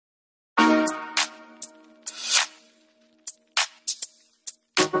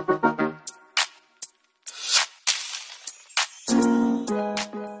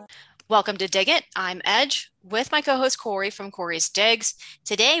Welcome to Dig It. I'm Edge with my co-host Corey from Corey's Digs.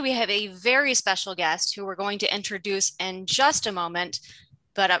 Today we have a very special guest who we're going to introduce in just a moment.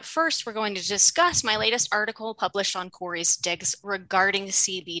 But up first, we're going to discuss my latest article published on Corey's Digs regarding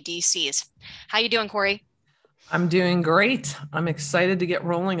CBDCs. How you doing, Corey? I'm doing great. I'm excited to get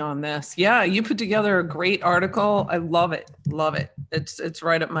rolling on this. Yeah, you put together a great article. I love it. Love it. It's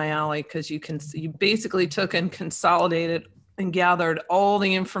right up my alley because you basically took and consolidated and gathered all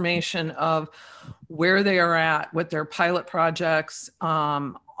the information of where they are at with their pilot projects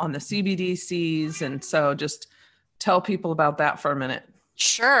on the CBDCs. And so just tell people about that for a minute.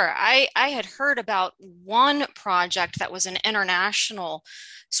 Sure. I had heard about one project that was an international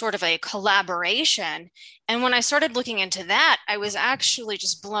sort of a collaboration. And when I started looking into that, I was actually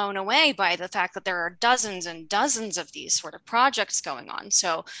just blown away by the fact that there are dozens and dozens of these sort of projects going on.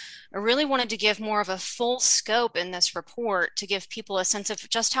 So I really wanted to give more of a full scope in this report to give people a sense of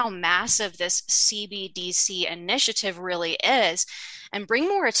just how massive this CBDC initiative really is and bring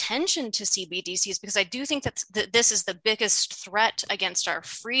more attention to CBDCs, because I do think that this is the biggest threat against our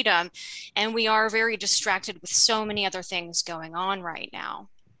freedom. And we are very distracted with so many other things going on right now.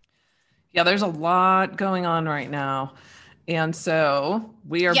 Yeah, there's a lot going on right now. And so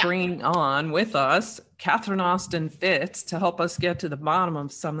we are bringing on with us Catherine Austin Fitts to help us get to the bottom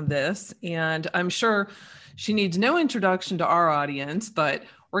of some of this. And I'm sure she needs no introduction to our audience, but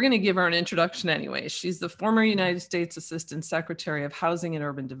we're going to give her an introduction anyway. She's the former United States Assistant Secretary of Housing and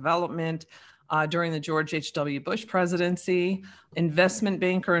Urban Development during the George H.W. Bush presidency, investment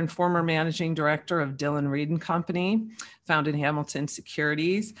banker and former managing director of Dillon Read and Company, founded Hamilton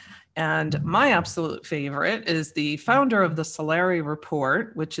Securities. And my absolute favorite is the founder of the Solari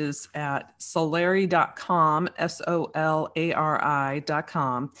Report, which is at solari.com, SOLARI.com,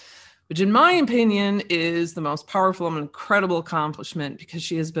 which in my opinion is the most powerful and incredible accomplishment because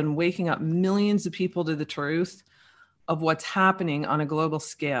she has been waking up millions of people to the truth of what's happening on a global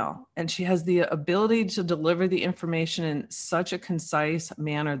scale. And she has the ability to deliver the information in such a concise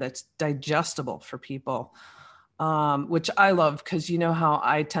manner that's digestible for people, which I love because you know how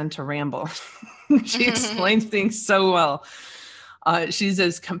I tend to ramble. She explains things so well. She's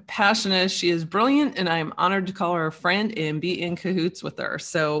as compassionate as she is brilliant, and I'm honored to call her a friend and be in cahoots with her.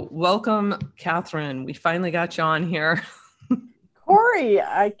 So welcome, Catherine. We finally got you on here. Corey,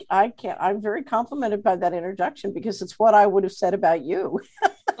 I can't. I'm very complimented by that introduction because it's what I would have said about you.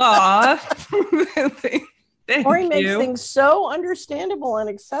 Aw, thank Corey you. makes things so understandable and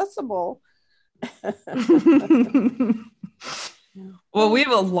accessible. Well, we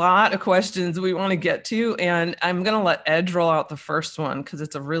have a lot of questions we want to get to, and I'm going to let Edge roll out the first one because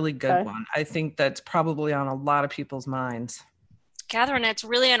it's a really good one. I think that's probably on a lot of people's minds. Catherine, it's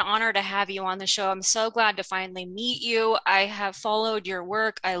really an honor to have you on the show. I'm so glad to finally meet you. I have followed your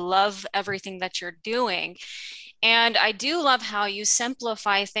work. I love everything that you're doing. And I do love how you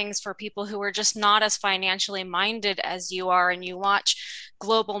simplify things for people who are just not as financially minded as you are, and you watch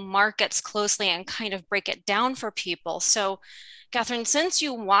global markets closely and kind of break it down for people. So, Catherine, since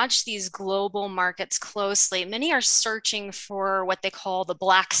you watch these global markets closely, many are searching for what they call the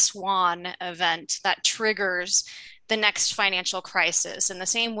black swan event that triggers the next financial crisis, in the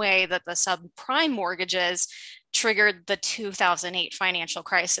same way that the subprime mortgages triggered the 2008 financial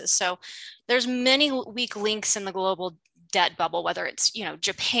crisis. So there's many weak links in the global debt bubble, whether it's,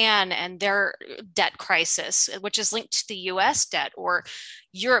 Japan and their debt crisis, which is linked to the US debt, or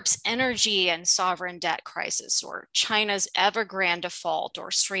Europe's energy and sovereign debt crisis, or China's Evergrande default, or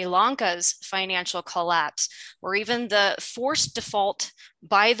Sri Lanka's financial collapse, or even the forced default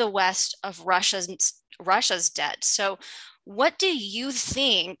by the West of Russia's debt. So what do you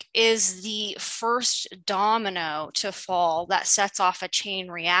think is the first domino to fall that sets off a chain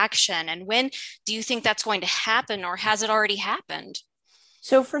reaction? And when do you think that's going to happen, or has it already happened?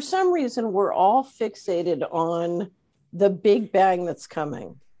 So for some reason, we're all fixated on the big bang that's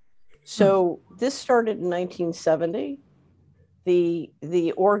coming. So this started in 1970,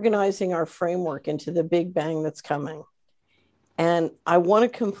 the organizing our framework into the big bang that's coming. And I want to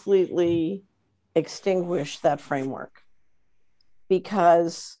completely extinguish that framework,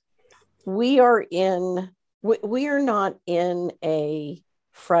 because we are not in a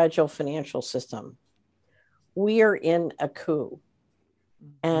fragile financial system. We are in a coup.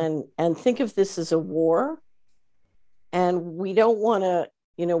 And think of this as a war. And we don't want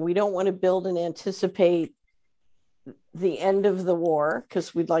to build and anticipate the end of the war,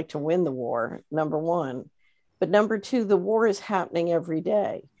 because we'd like to win the war, number one. But number two, the war is happening every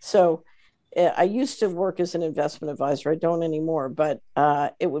day. So I used to work as an investment advisor. I don't anymore, but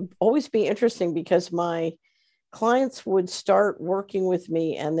it would always be interesting because my clients would start working with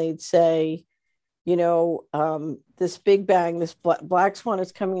me and they'd say, this big bang, this black swan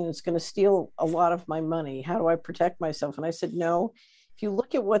is coming and it's going to steal a lot of my money. How do I protect myself? And I said, no, if you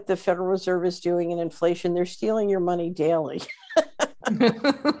look at what the Federal Reserve is doing in inflation, they're stealing your money daily.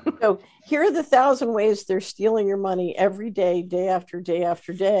 So here are the 1,000 ways they're stealing your money every day, day after day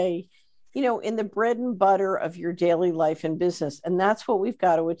after day, in the bread and butter of your daily life and business. And that's what we've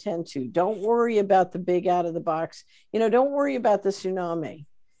got to attend to. Don't worry about the big out of the box. Don't worry about the tsunami.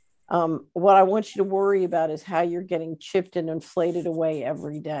 What I want you to worry about is how you're getting chipped and inflated away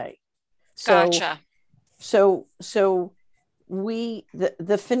every day. Gotcha. So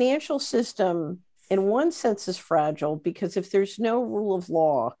the financial system in one sense is fragile because if there's no rule of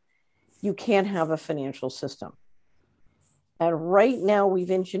law, you can't have a financial system. And right now we've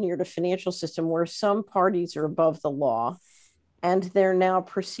engineered a financial system where some parties are above the law and they're now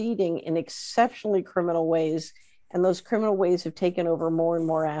proceeding in exceptionally criminal ways. And those criminal ways have taken over more and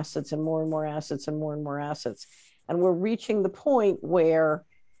more assets and more and more assets and more and more assets. And we're reaching the point where,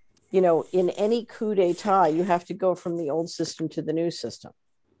 in any coup d'etat, you have to go from the old system to the new system.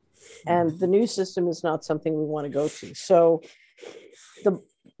 And the new system is not something we want to go to. So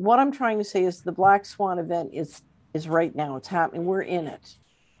what I'm trying to say is the Black Swan event is right now. It's happening. We're in it.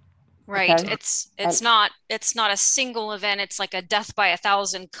 Right. Okay? It's not a single event. It's like a death by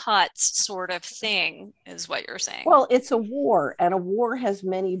 1,000 cuts sort of thing is what you're saying. Well, it's a war, and a war has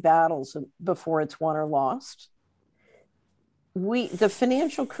many battles before it's won or lost. The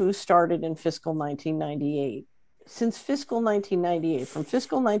financial coup started in fiscal 1998. Since fiscal 1998, from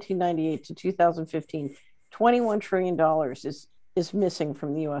fiscal 1998 to 2015, $21 trillion is missing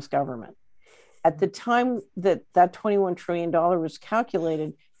from the US government. At the time that $21 trillion was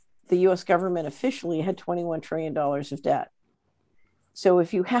calculated, the US government officially had $21 trillion of debt. So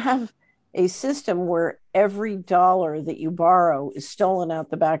if you have a system where every dollar that you borrow is stolen out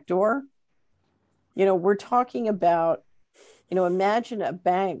the back door, we're talking about, imagine a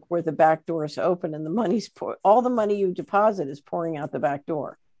bank where the back door is open and all the money you deposit is pouring out the back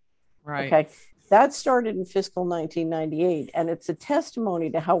door. Right. Okay. That started in fiscal 1998, and it's a testimony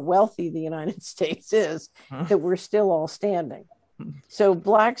to how wealthy the United States is that we're still all standing. So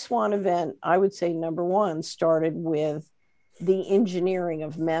Black Swan event, I would say number one, started with the engineering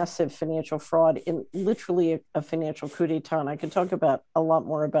of massive financial fraud in literally a financial coup d'etat. And I can talk about a lot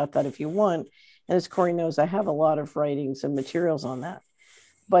more about that if you want. And as Corey knows, I have a lot of writings and materials on that.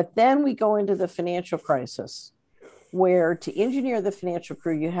 But then we go into the financial crisis, where to engineer the financial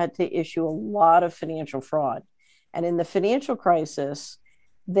coup, you had to issue a lot of financial fraud. And in the financial crisis,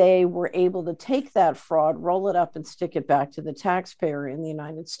 they were able to take that fraud, roll it up and stick it back to the taxpayer in the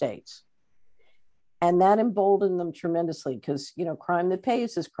United States. And that emboldened them tremendously because, crime that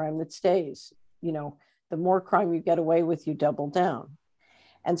pays is crime that stays. The more crime you get away with, you double down.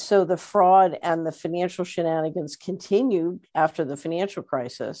 And so the fraud and the financial shenanigans continued after the financial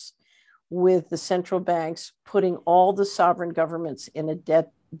crisis, with the central banks putting all the sovereign governments in a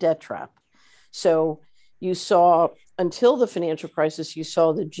debt trap. So you saw, until the financial crisis, you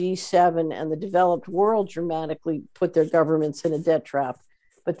saw the G7 and the developed world dramatically put their governments in a debt trap.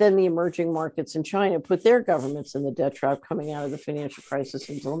 But then the emerging markets in China put their governments in the debt trap coming out of the financial crisis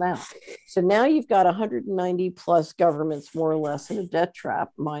until now. So now you've got 190 plus governments more or less in a debt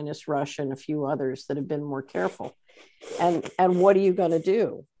trap, minus Russia and a few others that have been more careful. And what are you going to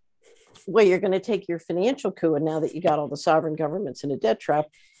do? Well, you're going to take your financial coup, and now that you got all the sovereign governments in a debt trap,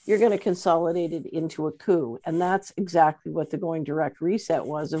 you're going to consolidate it into a coup. And that's exactly what the Going Direct Reset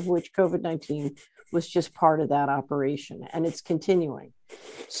was, of which COVID-19 was just part of that operation, and it's continuing.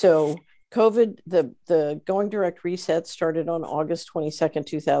 So the Going Direct Reset started on August 22nd,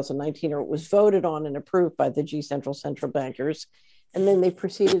 2019, or it was voted on and approved by the central bankers. And then they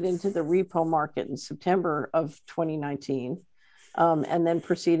proceeded into the repo market in September of 2019. And then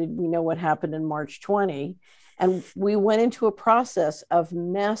proceeded, we know what happened in March 20. And we went into a process of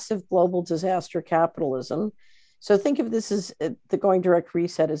massive global disaster capitalism. So think of this as the Going Direct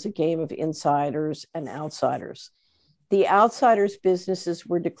Reset as a game of insiders and outsiders. The outsiders' businesses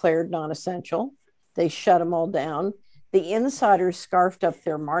were declared non-essential. They shut them all down. The insiders scarfed up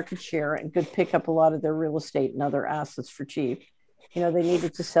their market share and could pick up a lot of their real estate and other assets for cheap. They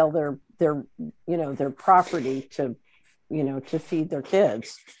needed to sell their property to feed their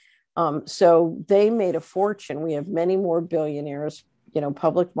kids. So they made a fortune. We have many more billionaires,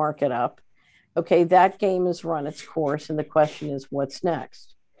 public market up. Okay, that game has run its course. And the question is, what's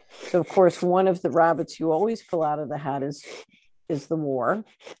next? So, of course, one of the rabbits you always pull out of the hat is is the war.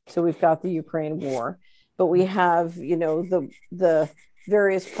 So we've got the Ukraine war, but we have, the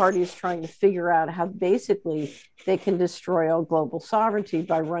various parties trying to figure out how basically they can destroy all global sovereignty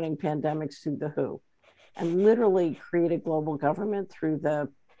by running pandemics through the WHO and literally create a global government through the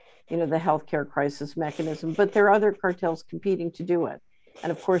healthcare crisis mechanism. But there are other cartels competing to do it.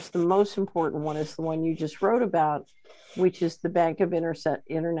 And of course, the most important one is the one you just wrote about, which is the Bank of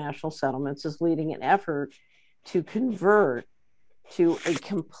International Settlements is leading an effort to convert to a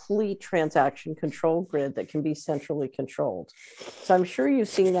complete transaction control grid that can be centrally controlled. So I'm sure you've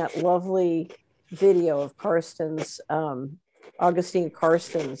seen that lovely video of Augustine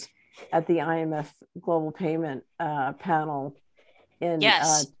Carstens at the IMF Global Payment panel.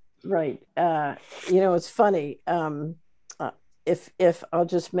 Yes. Right. It's funny. If I'll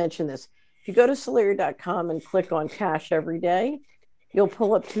just mention this, if you go to Solari.com and click on Cash Every Day, you'll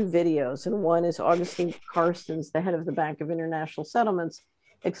pull up two videos. And one is Augustine Carstens, the head of the Bank of International Settlements,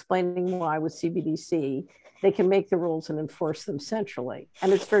 explaining why with CBDC, they can make the rules and enforce them centrally.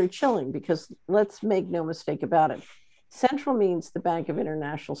 And it's very chilling because let's make no mistake about it. Central means the Bank of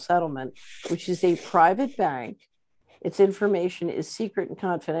International Settlement, which is a private bank. Its information is secret and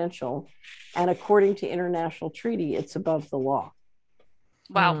confidential. And according to international treaty, it's above the law.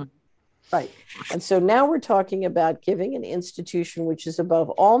 Wow. Right. And so now we're talking about giving an institution which is above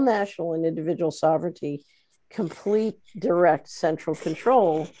all national and individual sovereignty complete, direct central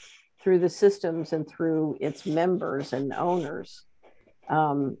control through the systems and through its members and owners,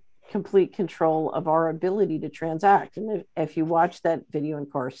 complete control of our ability to transact. And if you watch that video in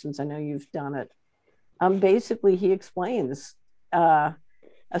Carstens, I know you've done it, basically he explains a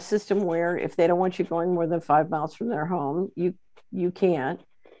system where if they don't want you going more than 5 miles from their home, you can't.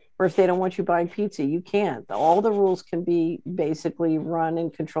 Or if they don't want you buying pizza, you can't. All the rules can be basically run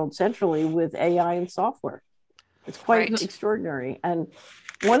and controlled centrally with AI and software. It's quite extraordinary. And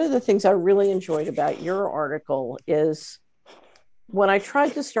one of the things I really enjoyed about your article is when I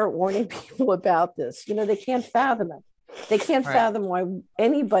tried to start warning people about this, they can't fathom it. They can't fathom why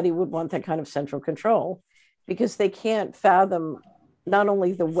anybody would want that kind of central control, because they can't fathom not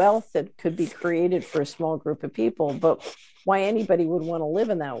only the wealth that could be created for a small group of people, but why anybody would want to live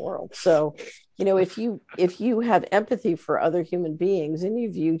in that world. So, if you have empathy for other human beings and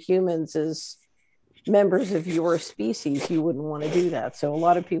you view humans as members of your species, you wouldn't want to do that. So a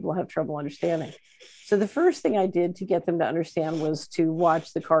lot of people have trouble understanding. So the first thing I did to get them to understand was to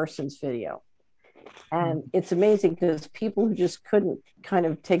watch the Carstens video. And it's amazing because people who just couldn't kind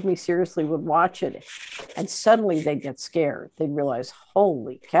of take me seriously would watch it and suddenly they'd get scared. They'd realize,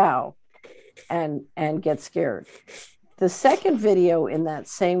 holy cow, and get scared. The second video in that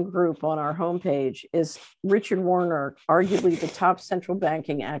same group on our homepage is Richard Werner, arguably the top central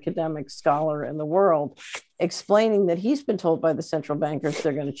banking academic scholar in the world, explaining that he's been told by the central bankers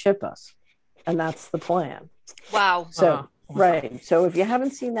they're going to chip us. And that's the plan. Wow. So, right. So if you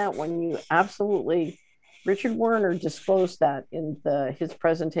haven't seen that one, you absolutely, Richard Werner disclosed that in his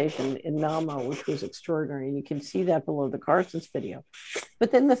presentation in NAMO, which was extraordinary. And you can see that below the Carstens video.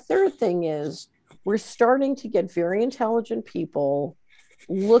 But then the third thing is, we're starting to get very intelligent people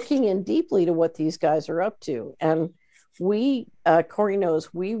looking in deeply to what these guys are up to. And we, Corey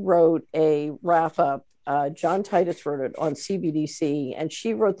knows, we wrote a wrap up. John Titus wrote it on CBDC, and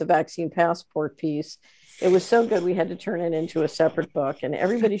she wrote the vaccine passport piece. It was so good, we had to turn it into a separate book, and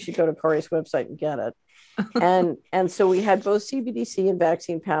everybody should go to Corey's website and get it. And so we had both CBDC and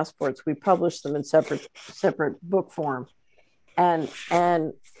vaccine passports. We published them in separate book form. And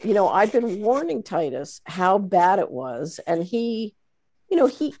I've been warning Titus how bad it was. And he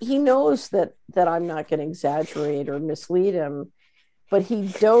knows that I'm not going to exaggerate or mislead him, but he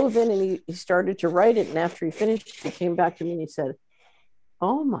dove in and he started to write it. And after he finished, he came back to me and he said,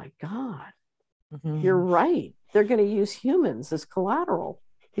 oh my God, you're right. They're going to use humans as collateral.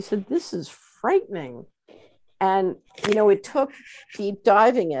 He said, this is frightening. And, it took deep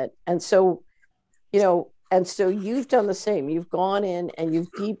diving it. And so, and so you've done the same. You've gone in and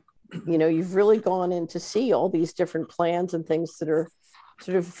you've really gone in to see all these different plans and things that are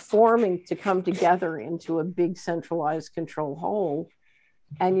sort of forming to come together into a big centralized control whole.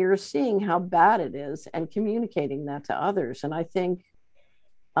 And you're seeing how bad it is and communicating that to others. And I think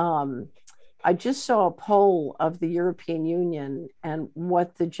I just saw a poll of the European Union and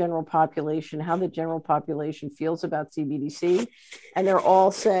what the general population, how the general population feels about CBDC. And they're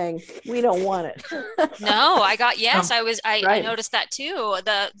all saying, we don't want it. No, I noticed that too.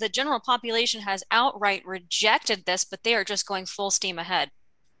 The general population has outright rejected this, but they are just going full steam ahead.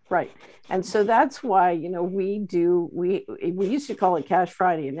 Right. And so that's why, we used to call it Cash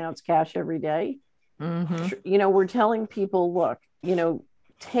Friday and now it's Cash Every Day. You know, we're telling people, look, you know,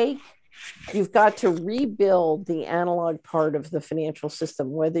 you've got to rebuild the analog part of the financial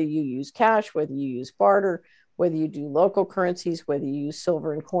system, whether you use cash, whether you use barter, whether you do local currencies, whether you use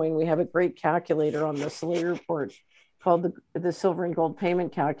silver and coin. We have a great calculator on the Sallee report called the Silver and Gold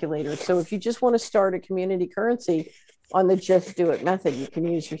Payment Calculator. So if you just want to start a community currency on the Just Do It method, you can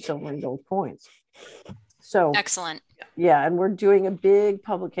use your silver and gold coins. So excellent. Yeah, and we're doing a big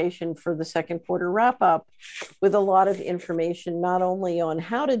publication for the second quarter wrap up with a lot of information, not only on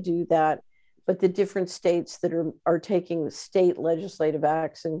how to do that, but the different states that are taking state legislative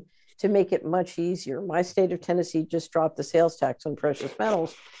action to make it much easier. My state of Tennessee just dropped the sales tax on precious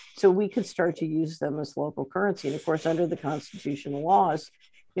metals, so we could start to use them as local currency. And of course, under the constitutional laws,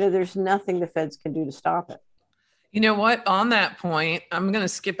 you know, there's nothing the feds can do to stop it. You know what? On that point, I'm going to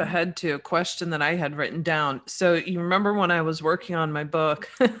skip ahead to a question that I had written down. So you remember when I was working on my book?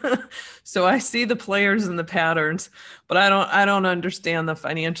 So I see the players and the patterns, but I don't understand the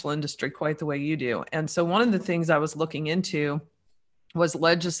financial industry quite the way you do. And so one of the things I was looking into was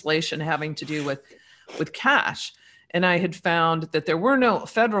legislation having to do with cash. And I had found that there were no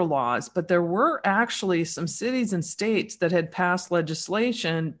federal laws, but there were actually some cities and states that had passed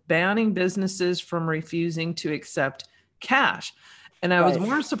legislation banning businesses from refusing to accept cash. And I was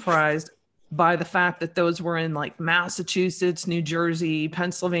more surprised by the fact that those were in like Massachusetts, New Jersey,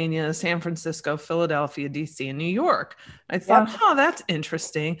 Pennsylvania, San Francisco, Philadelphia, DC, and New York. I thought, that's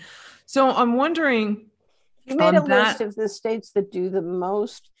interesting. So I'm wondering. You made a list of the states that do the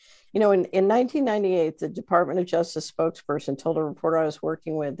most. You know, in 1998, the Department of Justice spokesperson told a reporter I was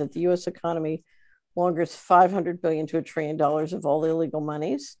working with that the U.S. economy launders $500 billion to $1 trillion of all illegal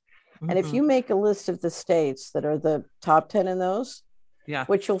monies. And if you make a list of the states that are the top 10 in those,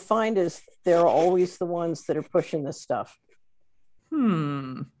 what you'll find is they're always the ones that are pushing this stuff.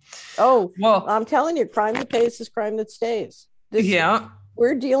 Oh, well, I'm telling you, crime that pays is crime that stays.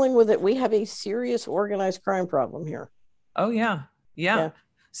 We're dealing with it. We have a serious organized crime problem here. Oh, yeah.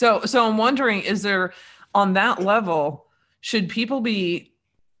 So I'm wondering, is there, on that level, should people be,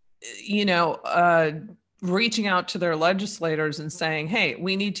 you know, reaching out to their legislators and saying, hey,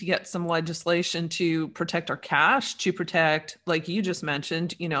 we need to get some legislation to protect our cash, to protect, like you just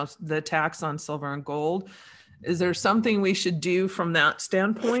mentioned, you know, the tax on silver and gold. Is there something we should do from that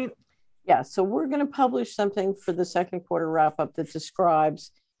standpoint? Yeah, so we're going to publish something for the second quarter wrap up that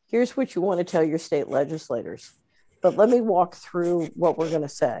describes, here's what you want to tell your state legislators. But let me walk through what we're going to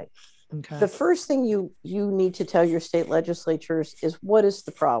say. Okay. The first thing you need to tell your state legislatures is, what is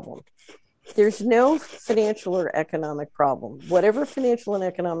the problem? There's no financial or economic problem. Whatever financial and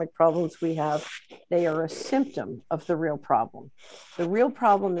economic problems we have, they are a symptom of the real problem. The real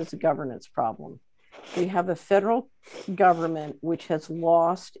problem is a governance problem. We have a federal government which has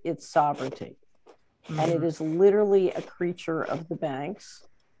lost its sovereignty. And it is literally a creature of the banks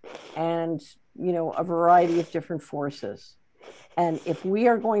and, you know, a variety of different forces. And if we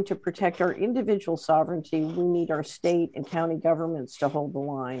are going to protect our individual sovereignty, we need our state and county governments to hold the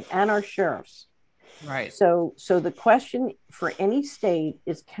line, and our sheriffs. Right. So the question for any state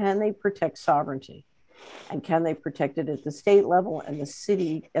is, can they protect sovereignty? And can they protect it at the state level and the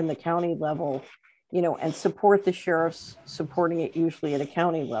city and the county level, you know, and support the sheriffs supporting it usually at a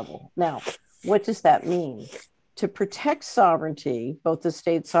county level? Now, what does that mean? To protect sovereignty, both the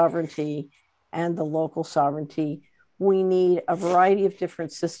state sovereignty and the local sovereignty, we need a variety of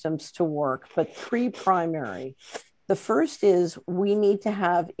different systems to work, but three primary. The first is we need to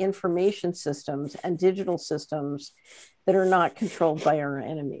have information systems and digital systems that are not controlled by our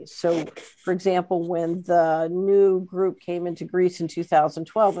enemies. So, for example, when the new group came into Greece in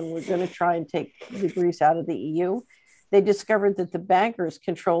 2012, and we're going to try and take the Greece out of the EU, they discovered that the bankers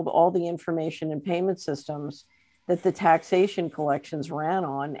controlled all the information and payment systems that the taxation collections ran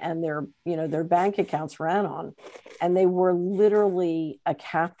on, and their bank accounts ran on, and they were literally a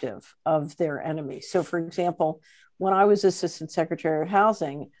captive of their enemies. So, for example, when I was Assistant Secretary of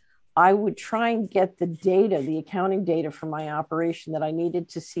Housing, I would try and get the data, the accounting data for my operation that I needed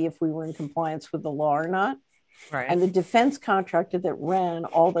to see if we were in compliance with the law or not. Right. And the defense contractor that ran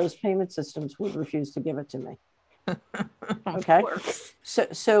all those payment systems would refuse to give it to me. Okay.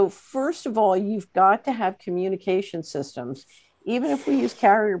 So first of all, you've got to have communication systems. Even if we use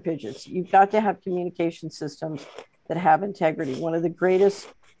carrier pigeons, you've got to have communication systems that have integrity. One of the greatest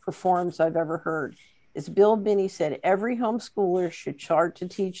performs I've ever heard is Bill Binney said every homeschooler should start to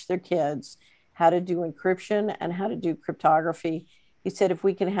teach their kids how to do encryption and how to do cryptography. He said if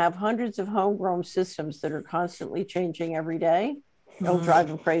we can have hundreds of homegrown systems that are constantly changing every day, It'll drive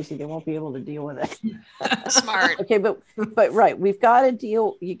them crazy. They won't be able to deal with it. Smart. Okay, but right, we've got to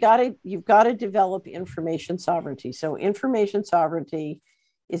deal. You've got to develop information sovereignty. So information sovereignty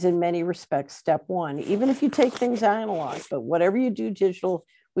is in many respects step one. Even if you take things analog, but whatever you do digital,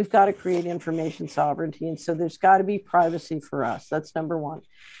 we've got to create information sovereignty, and so there's got to be privacy for us. That's number one.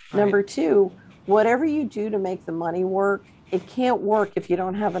 Right. Number two, whatever you do to make the money work, it can't work if you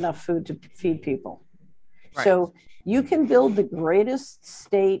don't have enough food to feed people. Right. So you can build the greatest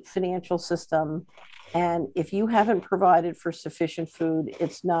state financial system, and if you haven't provided for sufficient food,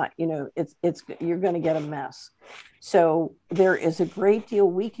 it's not, it's you're going to get a mess. So there is a great deal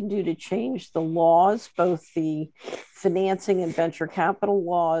we can do to change the laws, both the financing and venture capital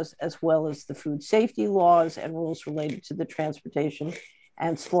laws, as well as the food safety laws and rules related to the transportation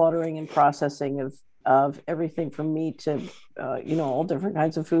and slaughtering and processing of everything from meat to, all different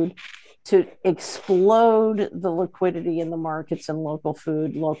kinds of food, to explode the liquidity in the markets and local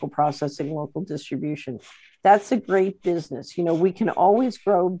food, local processing, local distribution. That's a great business. We can always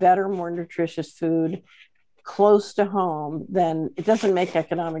grow better, more nutritious food close to home. Then it doesn't make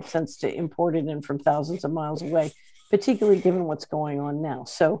economic sense to import it in from thousands of miles away, particularly given what's going on now.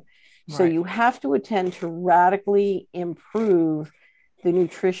 So you have to attend to radically improve the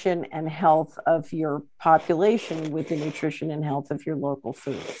nutrition and health of your population with the nutrition and health of your local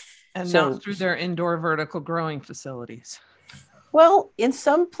food. And not through their indoor vertical growing facilities. Well, in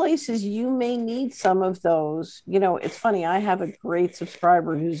some places, you may need some of those. It's funny. I have a great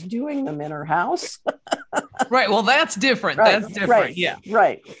subscriber who's doing them in her house. Right. Well, that's different. Right, that's different. Right, yeah.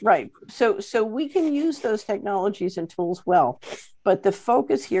 Right. So we can use those technologies and tools well, but the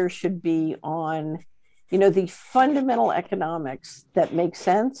focus here should be on, the fundamental economics that make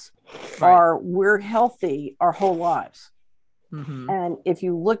sense are we're healthy our whole lives. Mm-hmm. And if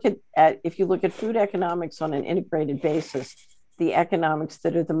you look at food economics on an integrated basis, the economics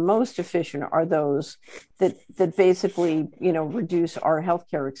that are the most efficient are those that basically, reduce our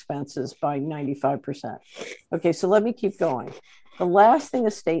healthcare expenses by 95%. Okay, so let me keep going. The last thing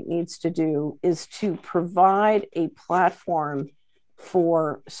a state needs to do is to provide a platform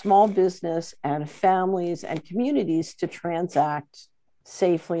for small business and families and communities to transact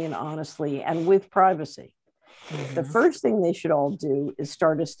safely and honestly and with privacy. Mm-hmm. The first thing they should all do is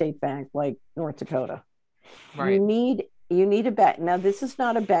start a state bank like North Dakota. Right. You need a bank. Now, this is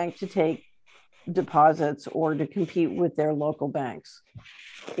not a bank to take deposits or to compete with their local banks.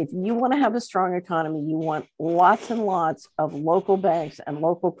 If you want to have a strong economy, you want lots and lots of local banks and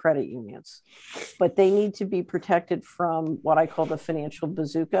local credit unions, but they need to be protected from what I call the financial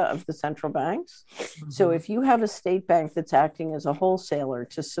bazooka of the central banks. Mm-hmm. So if you have a state bank that's acting as a wholesaler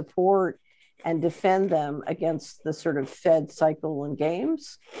to support and defend them against the sort of Fed cycle and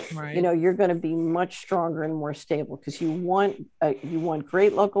games, you're going to be much stronger and more stable, because you want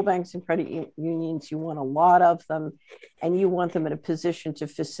great local banks and credit unions. You want a lot of them, and you want them in a position to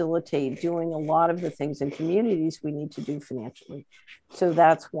facilitate doing a lot of the things in communities we need to do financially. So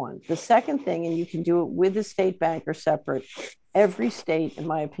that's one. The second thing, and you can do it with the state bank or separate, every state, in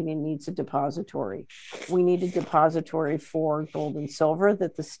my opinion, needs a depository. We need a depository for gold and silver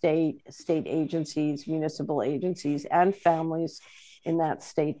that the state agencies, municipal agencies, and families in that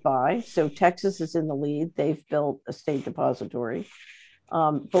state buy. So Texas is in the lead. They've built a state depository.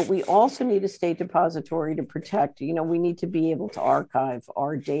 But we also need a state depository to protect, we need to be able to archive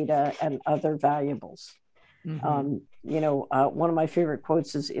our data and other valuables. Mm-hmm. One of my favorite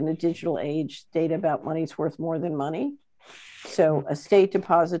quotes is, in a digital age, data about money is worth more than money. So a state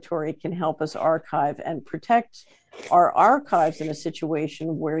depository can help us archive and protect our archives in a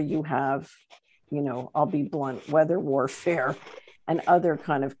situation where you have, I'll be blunt, weather warfare and other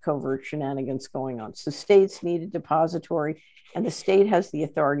kind of covert shenanigans going on. So states need a depository, and the state has the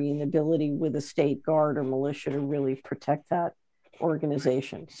authority and ability with a state guard or militia to really protect that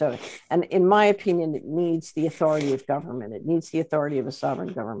organization. So, and in my opinion, it needs the authority of government. It needs the authority of a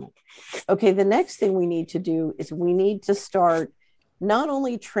sovereign government. Okay, the next thing we need to do is we need to start not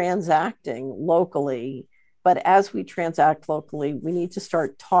only transacting locally, but as we transact locally, we need to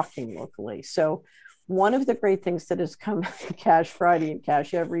start talking locally. So one of the great things that has come from Cash Friday and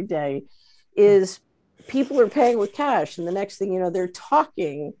Cash Every Day is people are paying with cash. And the next thing you know, they're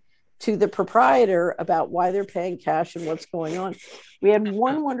talking to the proprietor about why they're paying cash and what's going on. We had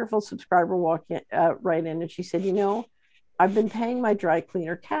one wonderful subscriber walk in, right in, and she said, I've been paying my dry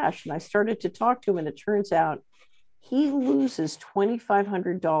cleaner cash. And I started to talk to him, and it turns out he loses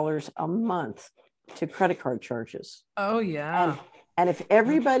 $2,500 a month to credit card charges. Oh, yeah. And if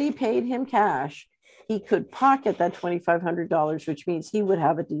everybody paid him cash, he could pocket that $2,500, which means he would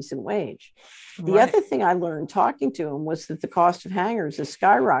have a decent wage. The Right. other thing I learned talking to him was that the cost of hangers has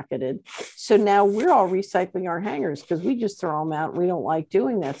skyrocketed. So now we're all recycling our hangers because we just throw them out and we don't like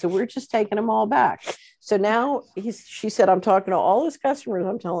doing that. So we're just taking them all back. So now she said, I'm talking to all his customers.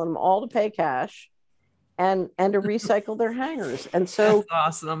 I'm telling them all to pay cash and to recycle their hangers. And so That's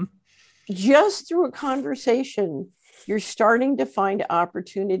awesome. Just through a conversation, you're starting to find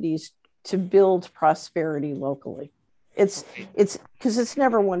opportunities to build prosperity locally. It's because it's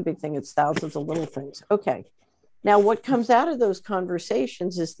never one big thing, it's thousands of little things. Okay. Now, what comes out of those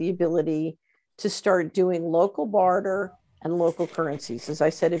conversations is the ability to start doing local barter and local currencies. As I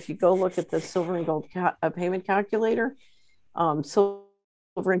said, if you go look at the silver and gold payment calculator,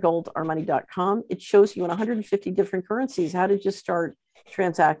 silverandgoldourmoney.com, it shows you in 150 different currencies how to just start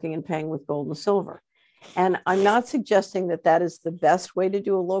transacting and paying with gold and silver. And I'm not suggesting that that is the best way to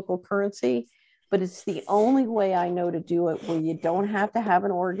do a local currency, but it's the only way I know to do it where you don't have to have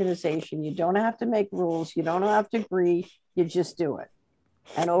an organization, you don't have to make rules, you don't have to agree, you just do it.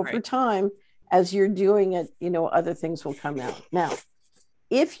 And over time, as you're doing it, other things will come out. Now,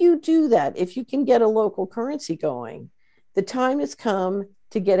 if you do that, if you can get a local currency going, the time has come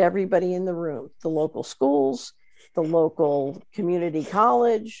to get everybody in the room, the local schools, the local community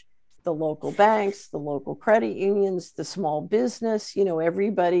college, the local banks, the local credit unions, the small business,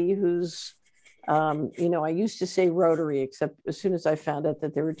 everybody who's, I used to say Rotary, except as soon as I found out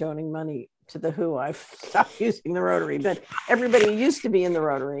that they were donating money to the WHO, I've stopped using the Rotary, but everybody used to be in the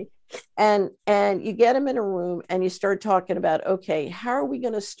Rotary. And you get them in a room and you start talking about, okay, how are we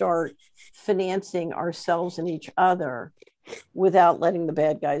going to start financing ourselves and each other without letting the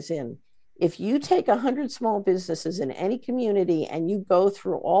bad guys in? If you take 100 small businesses in any community and you go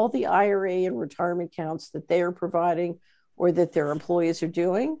through all the IRA and retirement accounts that they are providing or that their employees are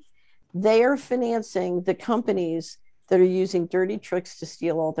doing, they are financing the companies that are using dirty tricks to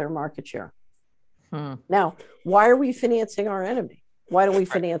steal all their market share. Now, why are we financing our enemy? Why don't we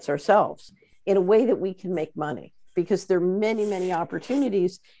finance ourselves in a way that we can make money? Because there are many, many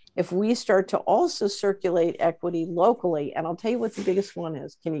opportunities if we start to also circulate equity locally. And I'll tell you what the biggest one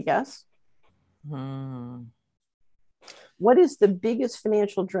is. Can you guess? What is the biggest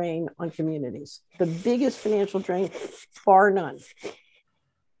financial drain on communities? The biggest financial drain, bar none.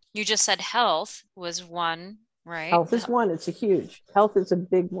 You just said health was one, right? Health is one. It's a huge. Health is a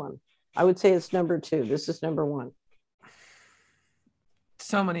big one. I would say it's number two. This is number one.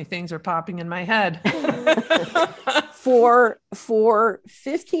 So many things are popping in my head. For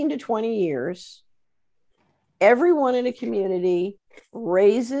 15 to 20 years, everyone in a community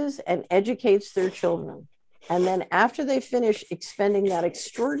raises and educates their children. And then after they finish expending that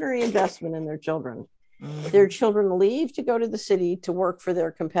extraordinary investment in their children leave to go to the city to work for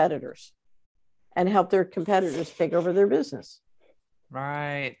their competitors and help their competitors take over their business.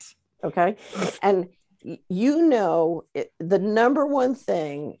 Right. Okay. And the number one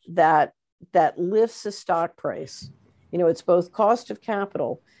thing that lifts a stock price, it's both cost of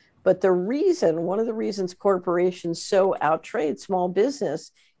capital, but one of the reasons corporations so outtrade small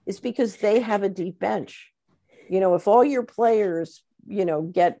business is because they have a deep bench. If all your players,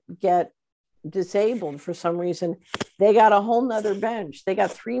 get disabled for some reason, they got a whole nother bench. They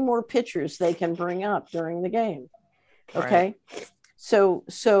got 3 more pitchers they can bring up during the game. Okay. Right.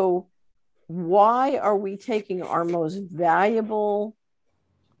 So why are we taking our most valuable,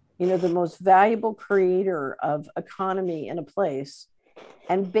 the most valuable creator of economy in a place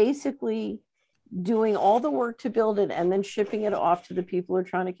and basically doing all the work to build it and then shipping it off to the people who are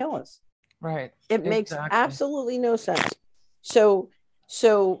trying to kill us? Right. It makes absolutely no sense. So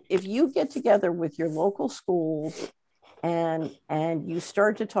if you get together with your local schools and you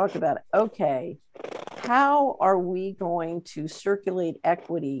start to talk about, okay, how are we going to circulate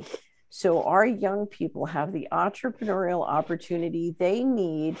equity so our young people have the entrepreneurial opportunity they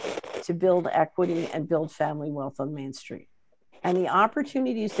need to build equity and build family wealth on Main Street? And the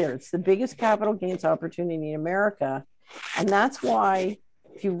opportunity is there. It's the biggest capital gains opportunity in America. And that's why,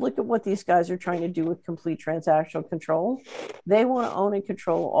 if you look at what these guys are trying to do with complete transactional control, they want to own and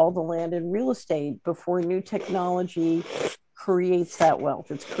control all the land and real estate before new technology creates that wealth.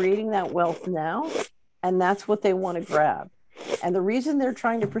 It's creating that wealth now, and that's what they want to grab. And the reason they're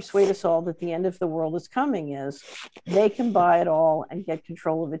trying to persuade us all that the end of the world is coming is they can buy it all and get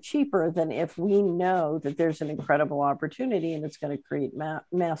control of it cheaper than if we know that there's an incredible opportunity and it's going to create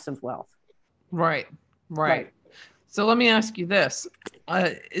massive wealth. Right. So let me ask you this: how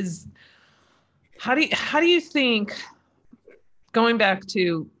do you think, going back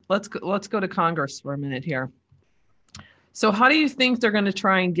to let's go to Congress for a minute here? So how do you think they're going to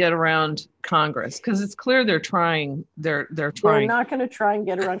try and get around Congress? Because it's clear they're trying. They're They're trying. not going to try and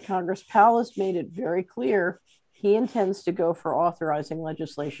get around Congress. Powell has made it very clear he intends to go for authorizing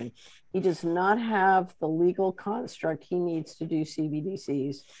legislation. He does not have the legal construct he needs to do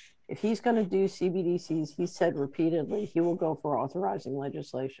CBDCs. If he's going to do CBDCs, he said repeatedly he will go for authorizing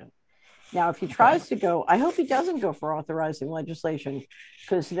legislation. Now, if he tries to go, I hope he doesn't go for authorizing legislation,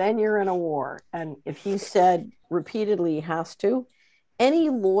 because then you're in a war. And if he said repeatedly he has to, any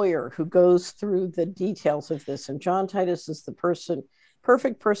lawyer who goes through the details of this, and John Titus is the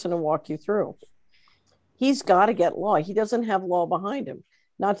perfect person to walk you through, he's got to get law. He doesn't have law behind him.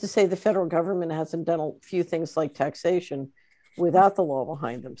 Not to say the federal government hasn't done a few things like taxation without the law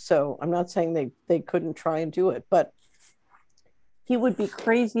behind them. So I'm not saying they couldn't try and do it, but he would be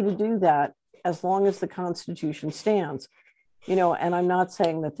crazy to do that as long as the Constitution stands. And I'm not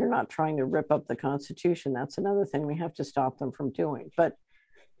saying that they're not trying to rip up the Constitution. That's another thing we have to stop them from doing. But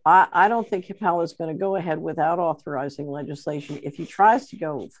I don't think Powell is going to go ahead without authorizing legislation. If he tries to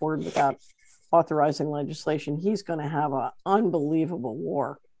go forward without authorizing legislation, he's going to have an unbelievable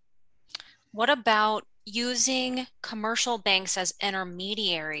war. What about using commercial banks as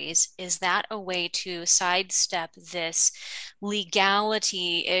intermediaries? Is that a way to sidestep this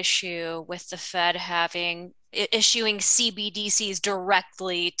legality issue with the Fed issuing CBDCs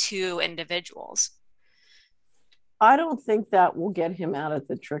directly to individuals? I don't think that will get him out of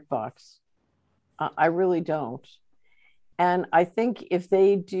the trick box. I really don't. And I think if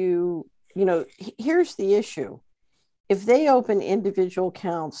they do, here's the issue. If they open individual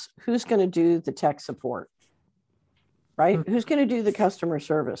accounts, who's going to do the tech support, right? Mm-hmm. Who's going to do the customer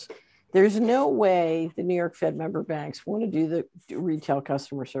service? There's no way the New York Fed member banks want to do the retail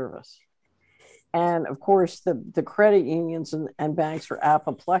customer service. And of course, the credit unions and banks are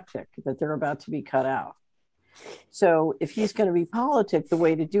apoplectic that they're about to be cut out. So if he's going to be politic, the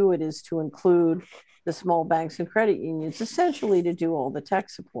way to do it is to include the small banks and credit unions, essentially to do all the tech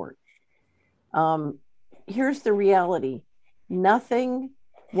support. Here's the reality.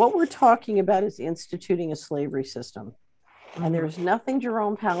 What we're talking about is instituting a slavery system. And there's nothing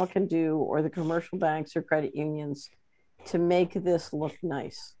Jerome Powell can do or the commercial banks or credit unions to make this look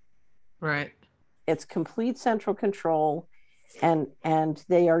nice. Right. It's complete central control. And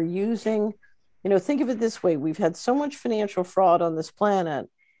they are using, think of it this way. We've had so much financial fraud on this planet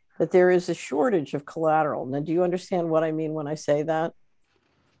that there is a shortage of collateral. Now, do you understand what I mean when I say that?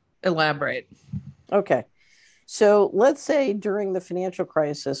 Elaborate. Okay. So let's say during the financial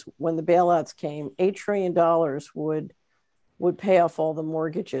crisis, when the bailouts came, $8 trillion would pay off all the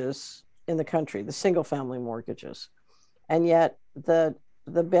mortgages in the country, the single family mortgages. And yet the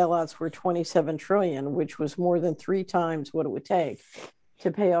bailouts were 27 trillion, which was more than 3 times what it would take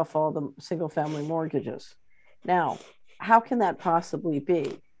to pay off all the single family mortgages. Now, how can that possibly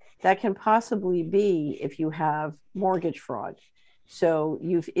be? That can possibly be if you have mortgage fraud. So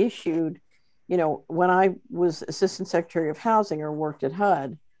you've issued, when I was Assistant Secretary of Housing or worked at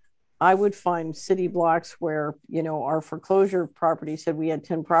HUD, I would find city blocks where, our foreclosure property said we had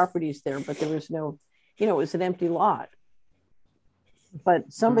 10 properties there, but there was no, it was an empty lot.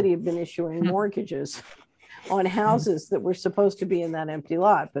 But somebody had been issuing mortgages on houses that were supposed to be in that empty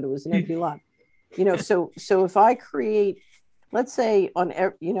lot, but it was an empty lot. So if I create, let's say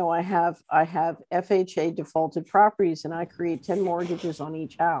I have FHA defaulted properties and I create 10 mortgages on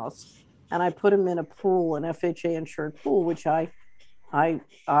each house and I put them in a pool, an FHA insured pool, which I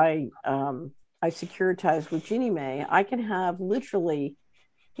securitize with Ginnie Mae, I can have literally,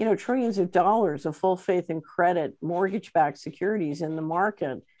 trillions of dollars of full faith and credit mortgage-backed securities in the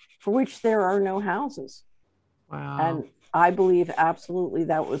market for which there are no houses. Wow. And I believe absolutely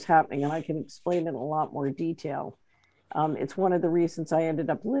that was happening, and I can explain it in a lot more detail. It's one of the reasons I ended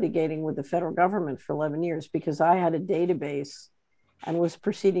up litigating with the federal government for 11 years, because I had a database and was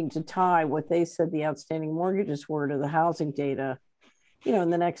proceeding to tie what they said the outstanding mortgages were to the housing data.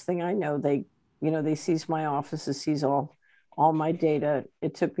 And the next thing I know, they seize my offices, seize all my data.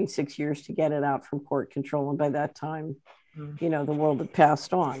 It took me 6 years to get it out from court control. And by that time, the world had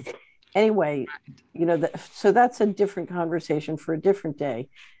passed on. Anyway, so that's a different conversation for a different day.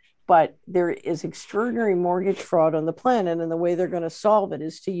 But there is extraordinary mortgage fraud on the planet. And the way they're going to solve it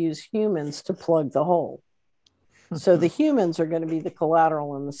is to use humans to plug the hole. So the humans are going to be the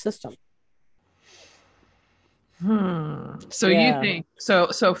collateral in the system. So you think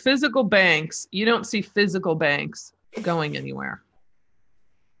so physical banks, you don't see physical banks going anywhere?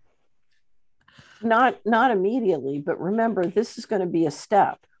 Not immediately, but remember, this is going to be a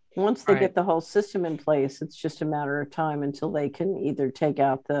step. Once they get the whole system in place, it's just a matter of time until they can either take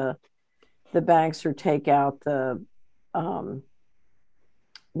out the banks or take out the or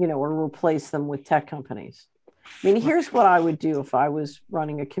replace them with tech companies. I mean, here's what I would do if I was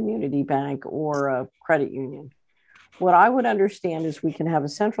running a community bank or a credit union. What I would understand is we can have a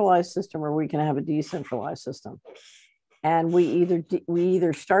centralized system or we can have a decentralized system. And we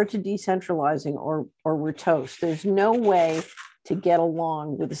either start to decentralizing or we're toast. There's no way to get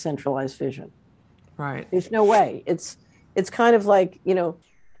along with a centralized vision. Right. There's no way. It's kind of like,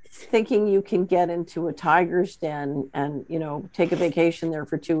 thinking you can get into a tiger's den and, take a vacation there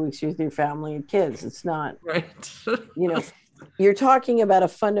for 2 weeks with your family and kids. It's not, right. You're talking about a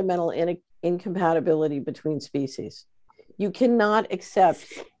fundamental incompatibility between species. You cannot accept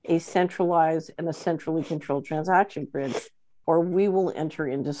a centralized and a centrally controlled transaction grid, or we will enter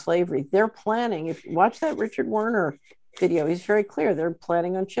into slavery. They're planning, if you watch that Richard Werner video, he's very clear. They're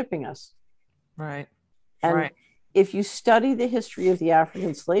planning on chipping us. Right. And right. If you study the history of the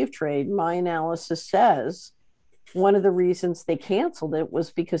African slave trade, my analysis says one of the reasons they canceled it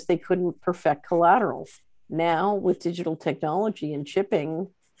was because they couldn't perfect collateral. Now, with digital technology and chipping,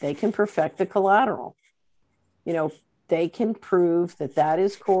 they can perfect the collateral. They can prove that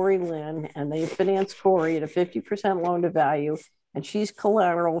is Corey Lynn, and they finance Corey at a 50% loan to value, and she's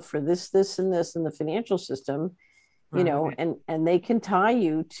collateral for this, and this in the financial system, right. and they can tie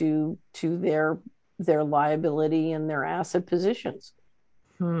you to their liability and their asset positions.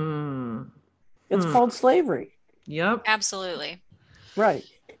 It's called slavery. Yep. Absolutely. Right.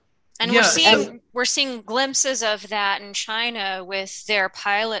 And we're seeing glimpses of that in China with their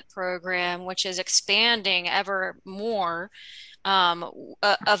pilot program, which is expanding ever more of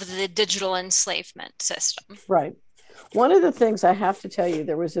the digital enslavement system. Right. One of the things I have to tell you,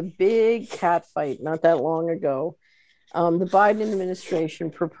 there was a big cat fight not that long ago. The Biden administration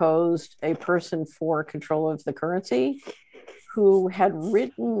proposed a person for control of the currency who had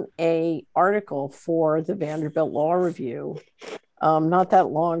written an article for the Vanderbilt Law Review not that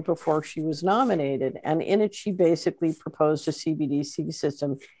long before she was nominated. And in it, she basically proposed a CBDC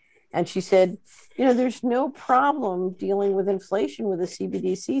system. And she said, there's no problem dealing with inflation with a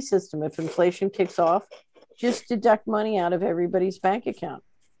CBDC system. If inflation kicks off, just deduct money out of everybody's bank account.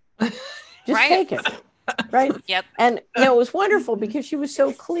 Just take it. Right. Yep. And it was wonderful because she was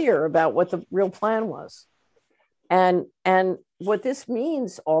so clear about what the real plan was. And what this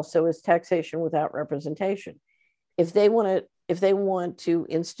means also is taxation without representation. If they want to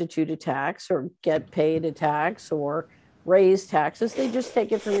institute a tax or get paid a tax or raise taxes, they just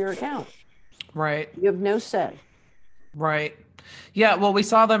take it from your account. Right. You have no say. Right. Yeah. Well, we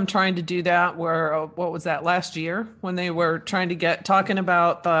saw them trying to do that where, what was that, last year when they were talking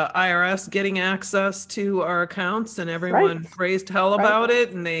about the IRS getting access to our accounts, and everyone raised hell about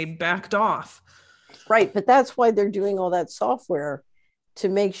it and they backed off. Right. But that's why they're doing all that software, to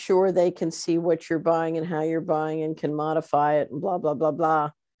make sure they can see what you're buying and how you're buying and can modify it and blah, blah, blah, blah.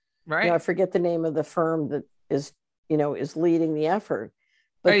 Right. I forget the name of the firm that is leading the effort.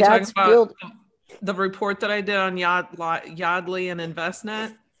 But are you talking about the report that I did on Yardley and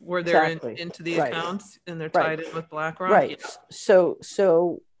InvestNet, where they're into the accounts and they're tied in with BlackRock? Right. Yeah.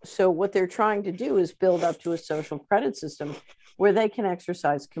 So what they're trying to do is build up to a social credit system where they can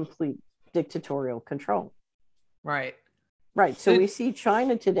exercise complete dictatorial control. Right. Right. So we see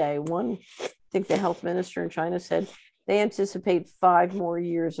China today. I think the health minister in China said they anticipate 5 more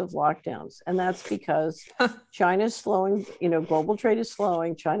years of lockdowns. And that's because China's slowing, global trade is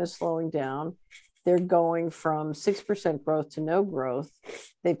slowing, China's slowing down. They're going from 6% growth to no growth.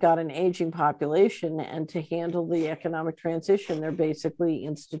 They've got an aging population, and to handle the economic transition, they're basically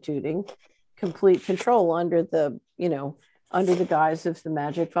instituting complete control under the guise of the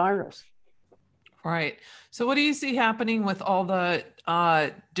magic virus. Right. So what do you see happening with all the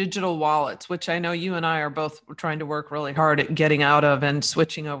digital wallets, which I know you and I are both trying to work really hard at getting out of and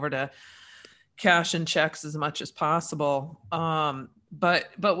switching over to cash and checks as much as possible.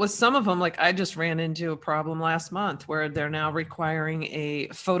 But with some of them, like I just ran into a problem last month where they're now requiring a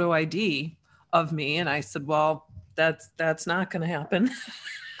photo ID of me. And I said, well, that's not going to happen.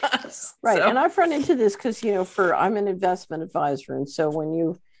 Right. So. And I've run into this because, I'm an investment advisor. And so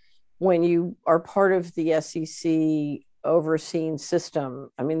when you are part of the SEC overseen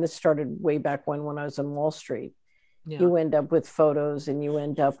system, I mean, this started way back when I was on Wall Street. Yeah. You end up with photos and you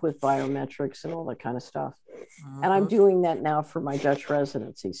end up with biometrics and all that kind of stuff. And I'm doing that now for my Dutch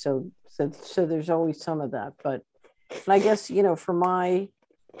residency. So there's always some of that. But I guess, for my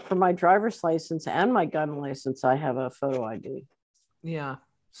driver's license and my gun license, I have a photo ID. Yeah.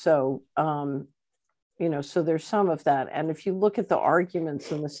 So, so there's some of that. And if you look at the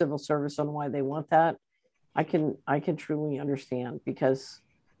arguments in the civil service on why they want that, I can truly understand, because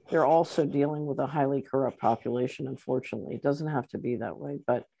they're also dealing with a highly corrupt population. Unfortunately, it doesn't have to be that way,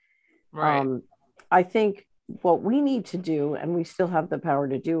 but I think what we need to do, and we still have the power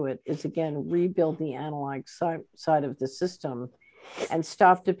to do it, is again rebuild the analog side of the system and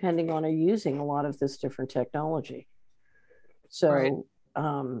stop depending on or using a lot of this different technology. So,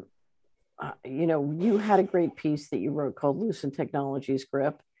 you had a great piece that you wrote called Lucent Technologies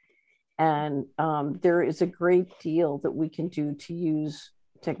Grip. And there is a great deal that we can do to use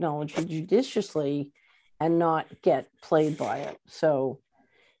technology judiciously and not get played by it. So,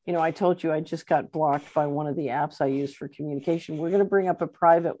 I told you I just got blocked by one of the apps I use for communication. We're going to bring up a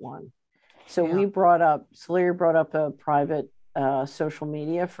private one. So Larry brought up a private social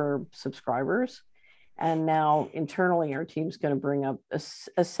media for subscribers. And now internally, our team's going to bring up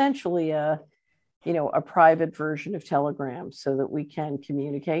essentially a private version of Telegram so that we can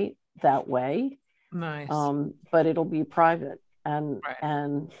communicate that way. Nice. But it'll be private. And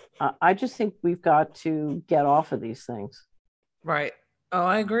I just think we've got to get off of these things. Right. Oh,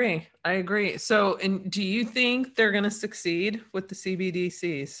 I agree. So, and do you think they're going to succeed with the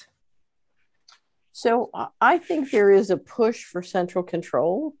CBDCs? So I think there is a push for central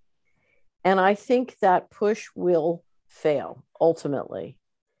control. And I think that push will fail ultimately.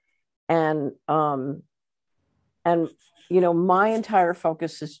 And my entire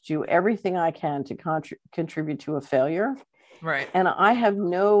focus is to do everything I can to contribute to a failure. Right. And I have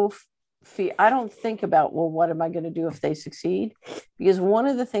no fear. I don't think about, well, what am I going to do if they succeed? Because one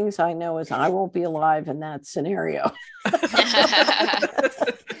of the things I know is I won't be alive in that scenario. You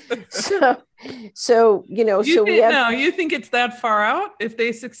think it's that far out if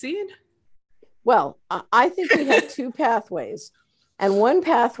they succeed? Well, I think we have two pathways, and one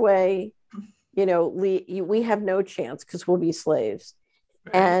pathway, we have no chance because we'll be slaves.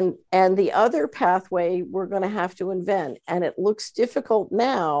 Right. And the other pathway we're going to have to invent. And it looks difficult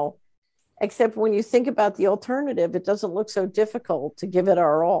now, except when you think about the alternative, it doesn't look so difficult to give it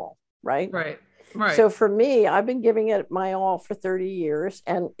our all. Right. So for me, I've been giving it my all for 30 years,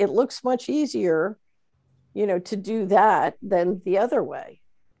 and it looks much easier, to do that than the other way.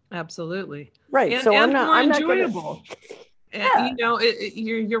 Absolutely. Right. And, so and I'm not enjoyable. And,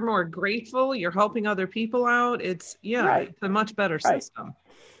 you're more grateful. You're helping other people out. It's a much better system.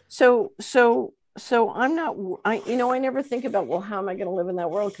 So I'm not, I never think about, well, how am I going to live in that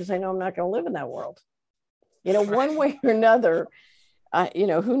world? Because I know I'm not going to live in that world. One way or another,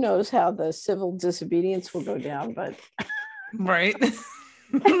 who knows how the civil disobedience will go down, but. Right.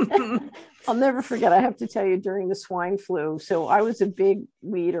 I'll never forget. I have to tell you, during the swine flu. So I was a big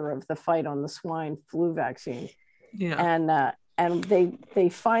leader of the fight on the swine flu vaccine. Yeah. And they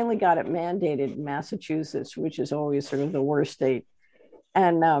finally got it mandated in Massachusetts, which is always sort of the worst state.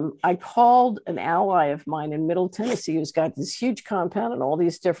 And I called an ally of mine in Middle Tennessee who's got this huge compound and all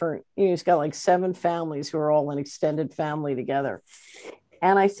these different, he's got like 7 families who are all an extended family together.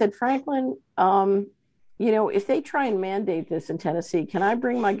 And I said, Franklin, if they try and mandate this in Tennessee, can I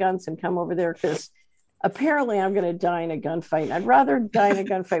bring my guns and come over there? Because apparently I'm going to die in a gunfight. I'd rather die in a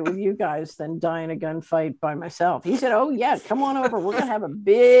gunfight with you guys than die in a gunfight by myself. He said, oh, yeah, come on over. We're going to have a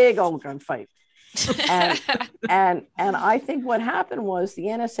big old gunfight. And I think what happened was the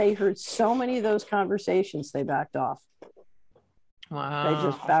NSA heard so many of those conversations, they backed off. Wow. They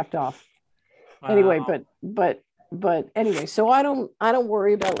just backed off. Wow. Anyway, but anyway, so I don't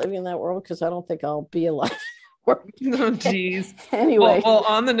worry about living in that world because I don't think I'll be alive. Oh, geez. Anyway. Well,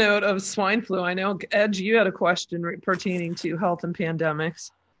 on the note of swine flu, I know, Ed, you had a question pertaining to health and pandemics.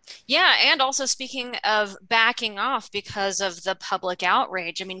 Yeah, and also speaking of backing off because of the public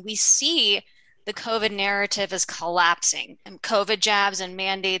outrage, I mean, we see the COVID narrative is collapsing and COVID jabs and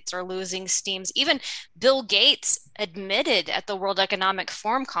mandates are losing steam. Even Bill Gates admitted at the World Economic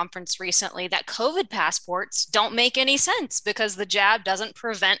Forum conference recently that COVID passports don't make any sense because the jab doesn't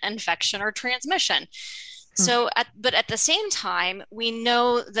prevent infection or transmission. So, but at the same time, we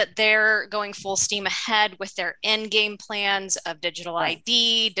know that they're going full steam ahead with their end game plans of digital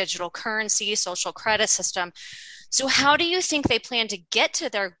ID, digital currency, social credit system. So how do you think they plan to get to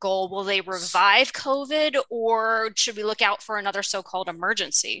their goal? Will they revive COVID, or should we look out for another so-called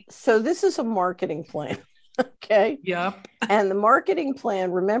emergency? So this is a marketing plan. Okay. Yeah. And the marketing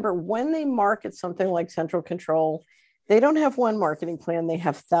plan, remember, when they market something like central control, they don't have one marketing plan. They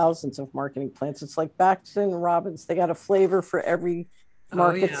have thousands of marketing plans. It's like Baskin Robbins. They got a flavor for every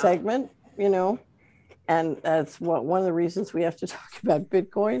market segment, and that's one of the reasons we have to talk about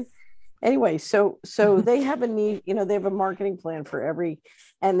Bitcoin. Anyway, so they have a need, they have a marketing plan for every,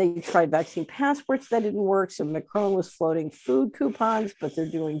 and they tried vaccine passports that didn't work. So Macron was floating food coupons, but they're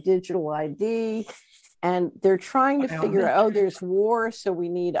doing digital ID. and they're trying to figure out, oh, there's war, so we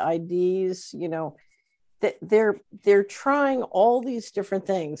need IDs, that they're trying all these different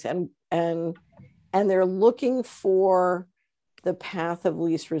things, and they're looking for the path of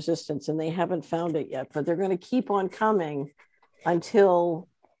least resistance, and they haven't found it yet, but they're going to keep on coming until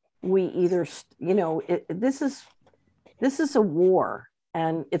we either, this is a war,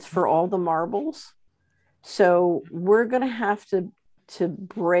 and it's for all the marbles. So we're going to have to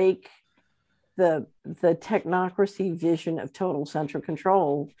break the technocracy vision of total central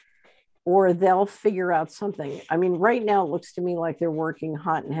control, or they'll figure out something. I mean, right now it looks to me like they're working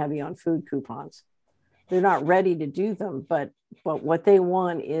hot and heavy on food coupons. They're not ready to do them, but what they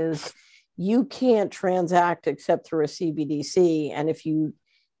want is, you can't transact except through a CBDC, and if you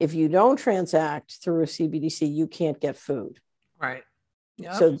don't transact through a CBDC, you can't get food. Right.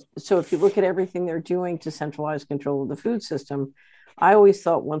 Yep. So if you look at everything they're doing to centralize control of the food system, I always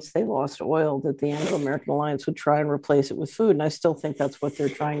thought once they lost oil that the Anglo-American Alliance would try and replace it with food, and I still think that's what they're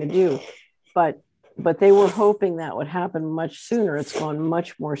trying to do. But they were hoping that would happen much sooner. It's gone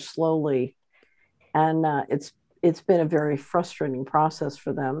much more slowly, and it's been a very frustrating process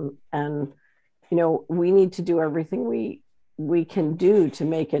for them. And we need to do everything we can do to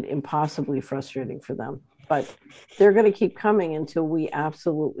make it impossibly frustrating for them. But they're going to keep coming until we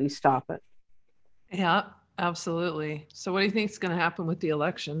absolutely stop it. Yeah, absolutely. So what do you think is going to happen with the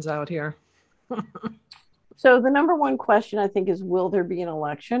elections out here? So the number one question, I think, is, will there be an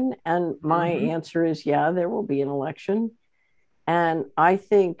election? And my answer is, yeah, there will be an election. And I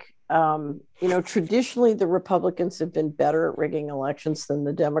think, traditionally the Republicans have been better at rigging elections than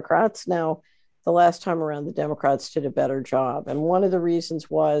the Democrats. Now, the last time around, the Democrats did a better job. And one of the reasons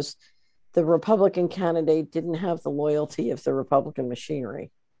was the Republican candidate didn't have the loyalty of the Republican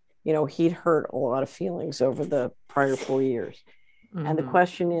machinery. He'd hurt a lot of feelings over the prior 4 years. And the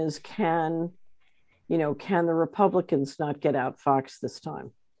question is, can the Republicans not get outfoxed this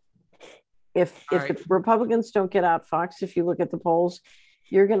time? If the Republicans don't get outfoxed, if you look at the polls,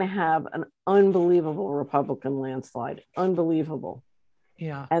 you're going to have an unbelievable Republican landslide. Unbelievable.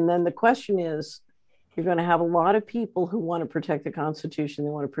 Yeah. And then the question is, you're going to have a lot of people who want to protect the Constitution.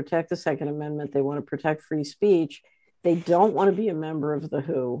 They want to protect the Second Amendment. They want to protect free speech. They don't want to be a member of the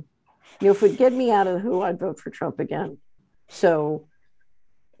WHO. If it would get me out of the WHO, I'd vote for Trump again. So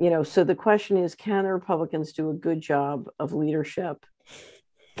the question is, can the Republicans do a good job of leadership?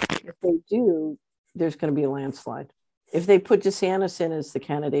 If they do, there's going to be a landslide. If they put DeSantis in as the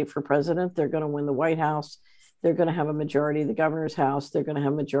candidate for president, they're going to win the White House. They're going to have a majority in the governor's house. They're going to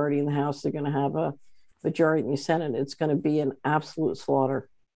have a majority in the House. They're going to have a majority in the Senate. It's going to be an absolute slaughter.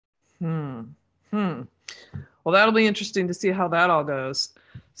 Well, that'll be interesting to see how that all goes.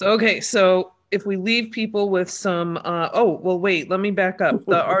 So if we leave people with some, wait, let me back up.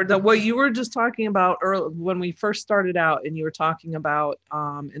 What you were just talking about earlier when we first started out, and you were talking about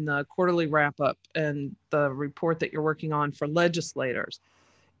in the quarterly wrap up and the report that you're working on for legislators.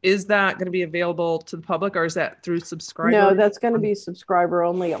 Is that going to be available to the public, or is that through subscriber? No, that's going to be subscriber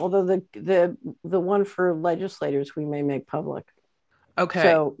only. Although the one for legislators we may make public. Okay.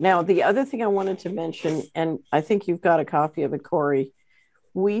 So now the other thing I wanted to mention, and I think you've got a copy of it, Corey.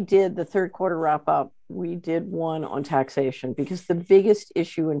 We did the third quarter wrap up. We did one on taxation, because the biggest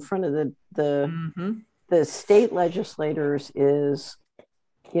issue in front of the state legislators is,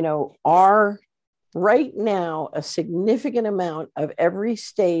 right now, a significant amount of every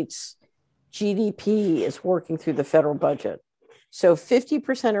state's GDP is working through the federal budget. So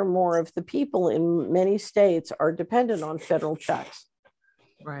 50% or more of the people in many states are dependent on federal checks.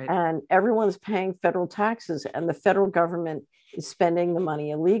 Right. And everyone's paying federal taxes, and the federal government is spending the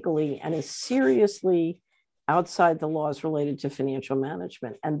money illegally and is seriously outside the laws related to financial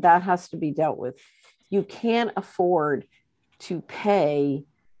management. And that has to be dealt with. You can't afford to pay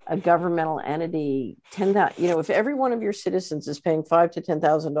a governmental entity if every one of your citizens is paying $5,000 to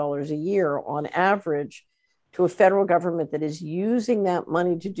 $10,000 a year on average to a federal government that is using that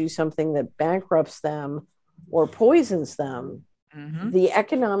money to do something that bankrupts them or poisons them, the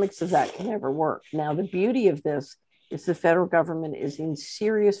economics of that can never work. Now, the beauty of this is the federal government is in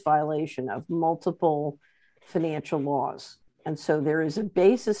serious violation of multiple financial laws. And so there is a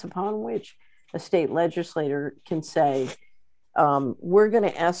basis upon which a state legislator can say, we're going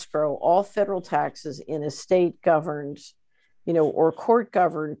to escrow all federal taxes in a state governed, or court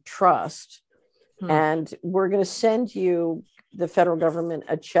governed trust. And we're going to send you, the federal government,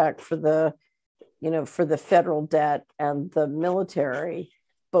 a check for the federal debt and the military.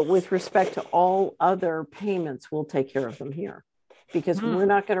 But with respect to all other payments, we'll take care of them here, because we're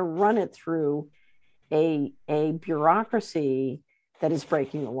not going to run it through a bureaucracy that is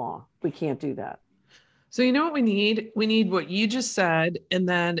breaking the law. We can't do that. So you know what we need? We need what you just said, and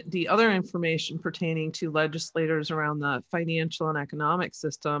then the other information pertaining to legislators around the financial and economic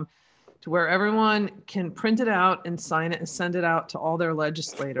system, to where everyone can print it out and sign it and send it out to all their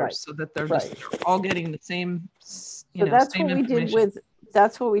legislators, so that they're just all getting the same, that's same what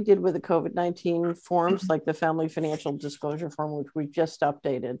we did with the COVID-19 forms, like the family financial disclosure form, which we just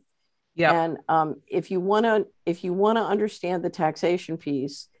updated. Yeah. And if you want to understand the taxation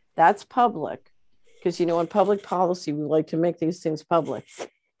piece, that's public. Because, in public policy, we like to make these things public.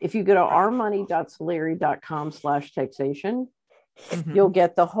 If you go to ourmoney.solari.com/taxation, you'll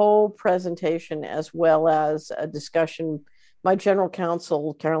get the whole presentation as well as a discussion. My general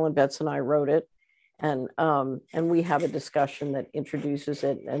counsel, Carolyn Betts, and I wrote it. And we have a discussion that introduces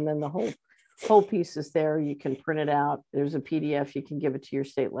it. And then the whole piece is there. You can print it out. There's a PDF. You can give it to your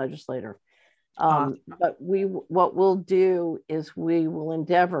state legislator. But what we'll do is we will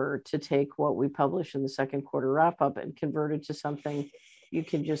endeavor to take what we publish in the second quarter wrap up and convert it to something you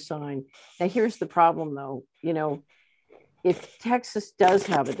can just sign. Now, here's the problem, though. If Texas does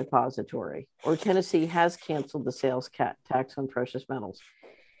have a depository, or Tennessee has canceled the sales tax on precious metals,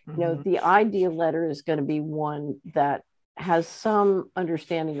 the idea letter is going to be one that has some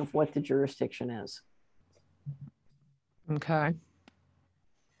understanding of what the jurisdiction is.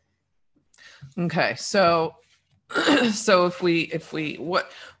 Okay. So if we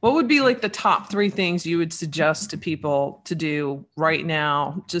what would be like the top 3 things you would suggest to people to do right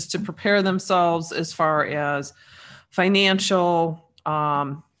now, just to prepare themselves as far as financial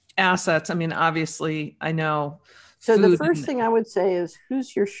assets? I mean, obviously, I know. So the first thing I would say is,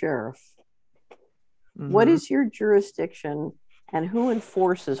 who's your sheriff? Mm-hmm. What is your jurisdiction, and who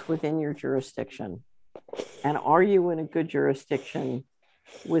enforces within your jurisdiction? And are you in a good jurisdiction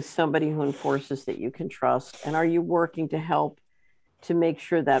with somebody who enforces that you can trust? And are you working to help to make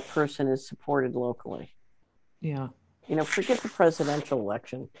sure that person is supported locally? Yeah. Forget the presidential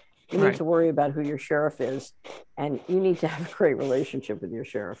election. You need to worry about who your sheriff is, and you need to have a great relationship with your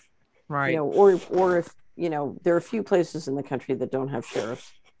sheriff. Right. Or if, there are a few places in the country that don't have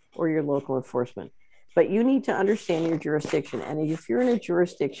sheriffs or your local enforcement, but you need to understand your jurisdiction. And if you're in a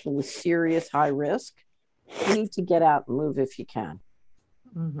jurisdiction with serious high risk, you need to get out and move if you can.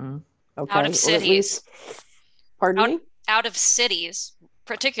 Mm-hmm. Okay. Out of cities. Pardon me? Out of cities,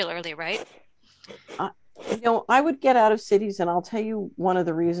 particularly, right? I would get out of cities, and I'll tell you one of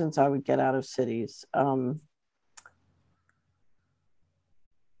the reasons I would get out of cities.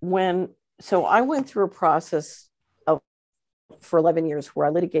 So I went through a process for 11 years where I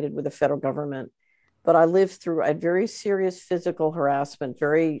litigated with the federal government, but I had very serious physical harassment,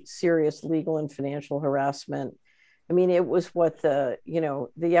 very serious legal and financial harassment. I mean, it was what the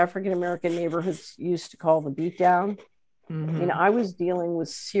African-American neighborhoods used to call the beatdown. Mm-hmm. I was dealing with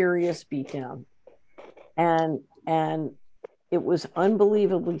serious beatdown, and it was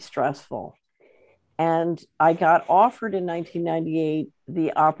unbelievably stressful. And I got offered in 1998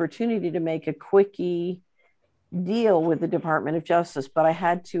 the opportunity to make a quickie deal with the Department of Justice, but I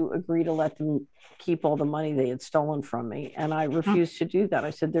had to agree to let them keep all the money they had stolen from me. And I refused to do that.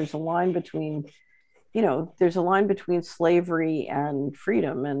 I said, there's a line between slavery and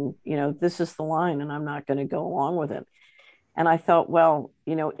freedom. And, this is the line, and I'm not going to go along with it. And I thought, well,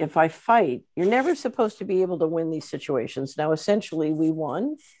 if I fight, you're never supposed to be able to win these situations. Now, essentially, we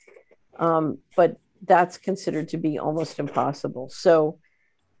won, but that's considered to be almost impossible. So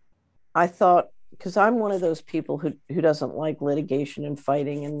I thought, because I'm one of those people who doesn't like litigation and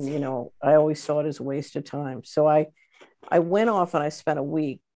fighting, and, I always saw it as a waste of time. So I went off and I spent a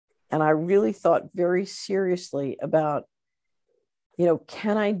week, and I really thought very seriously about,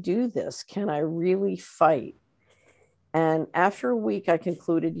 can I do this? Can I really fight? And after a week, I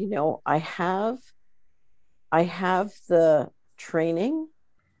concluded, I have the training,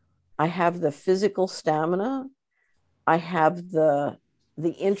 I have the physical stamina, I have the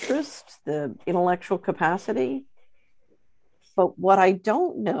interest, the intellectual capacity. But what I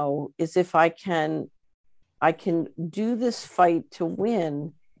don't know is if I can do this fight to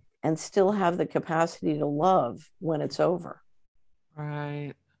win and still have the capacity to love when it's over.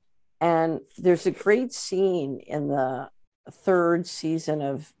 Right. And there's a great scene in the 3rd season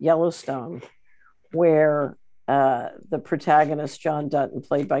of Yellowstone where the protagonist, John Dutton,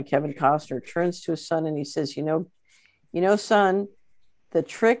 played by Kevin Costner, turns to his son and he says, son, the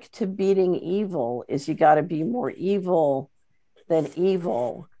trick to beating evil is you got to be more evil than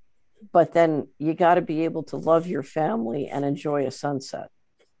evil, but then you got to be able to love your family and enjoy a sunset.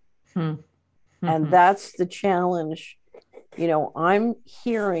 Mm-hmm. And that's the challenge. I'm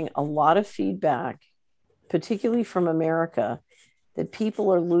hearing a lot of feedback, particularly from America, that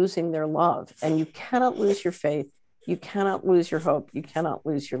people are losing their love. And you cannot lose your faith. You cannot lose your hope. You cannot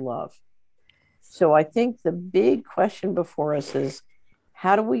lose your love. So I think the big question before us is,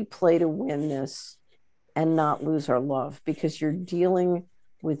 how do we play to win this and not lose our love? Because you're dealing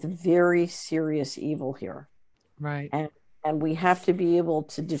with very serious evil here. Right. And we have to be able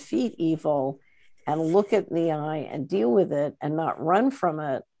to defeat evil and look it in the eye and deal with it and not run from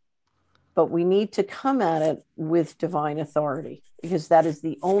it. But we need to come at it with divine authority, because that is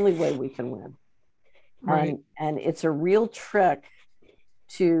the only way we can win. Right. And it's a real trick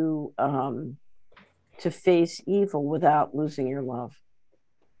to face evil without losing your love.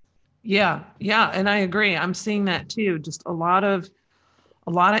 Yeah. And I agree. I'm seeing that too. Just a lot of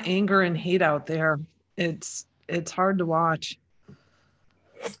anger and hate out there. It's hard to watch.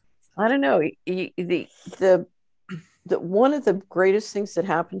 I don't know. The one of the greatest things that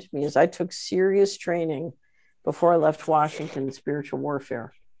happened to me is I took serious training before I left Washington in spiritual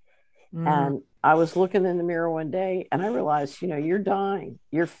warfare. And I was looking in the mirror one day and I realized, you're dying.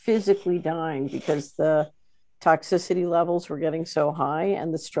 You're physically dying because the toxicity levels were getting so high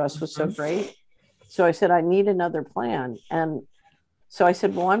and the stress was so great. So I said, I need another plan. And so I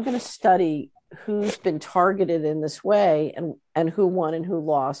said, well, I'm going to study who's been targeted in this way and who won and who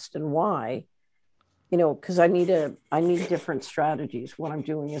lost and why, because I need different strategies. What I'm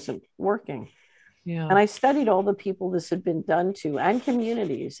doing isn't working. Yeah. And I studied all the people this had been done to and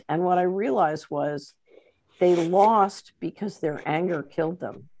communities. And what I realized was they lost because their anger killed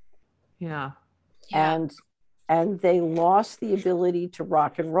them. Yeah. And they lost the ability to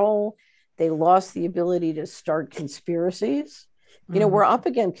rock and roll. They lost the ability to start conspiracies. We're up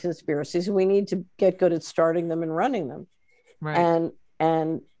against conspiracies and we need to get good at starting them and running them. Right.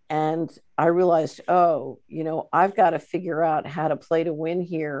 And I realized, I've got to figure out how to play to win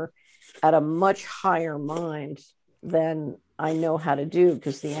here at a much higher mind than I know how to do,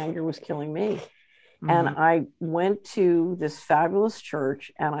 because the anger was killing me. And I went to this fabulous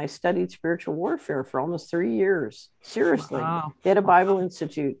church and I studied spiritual warfare for almost 3 years. Seriously. Wow. They had a Bible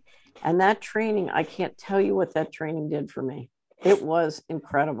Institute. And that training, I can't tell you what that training did for me. It was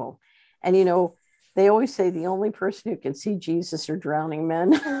incredible. And, they always say the only person who can see Jesus are drowning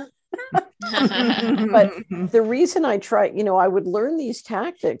men. But the reason I try, I would learn these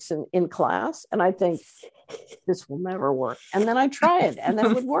tactics in class and I think this will never work. And then I try it and then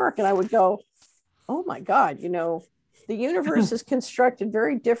it would work. And I would go, oh my God, the universe is constructed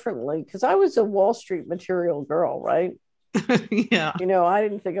very differently, because I was a Wall Street material girl, right? Yeah. I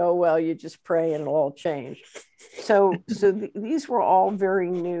didn't think, oh, well, you just pray and it'll all change. So these were all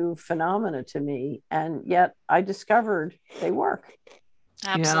very new phenomena to me. And yet I discovered they work.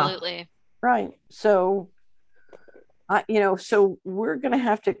 Absolutely. Yeah. Right. So, so we're going to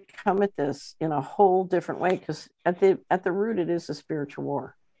have to come at this in a whole different way, because at the root, it is a spiritual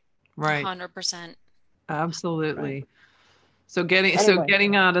war. Right. 100%. Absolutely. Right. So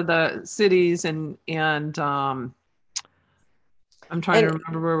getting out of the cities and I'm trying to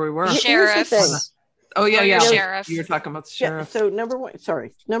remember where we were. Sheriffs. Oh yeah. Sheriff. You were talking about the sheriff. So number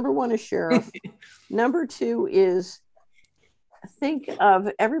one is sheriff. Number two is, think of,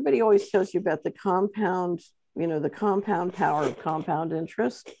 everybody always tells you about the compound power of compound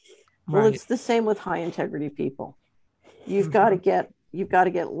interest. Well, It's the same with high integrity people. You've got to get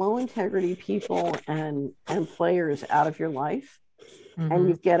low integrity people and players out of your life. And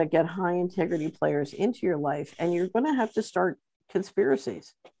you've got to get high integrity players into your life. And you're going to have to start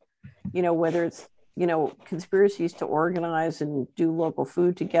conspiracies, whether it's, conspiracies to organize and do local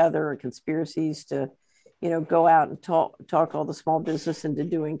food together, or conspiracies to, go out and talk all the small business into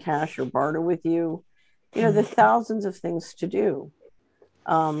doing cash or barter with you. There's thousands of things to do.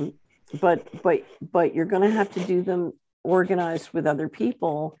 But you're going to have to do them organized with other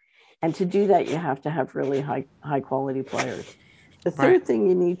people. And to do that, you have to have really high quality players. The third thing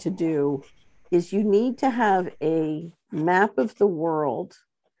you need to do is you need to have a map of the world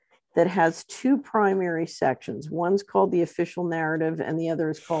that has two primary sections. One's called the official narrative and the other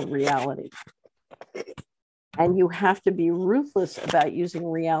is called reality. And you have to be ruthless about using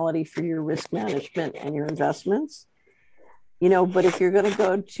reality for your risk management and your investments. But if you're going to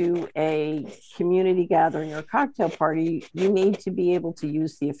go to a community gathering or a cocktail party, you need to be able to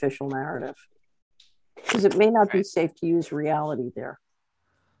use the official narrative, because it may not be safe to use reality there.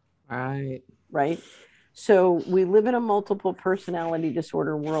 Right. So we live in a multiple personality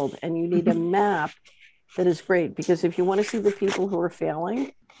disorder world, and you need a map that is great, because if you want to see the people who are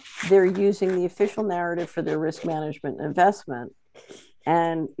failing, they're using the official narrative for their risk management and investment,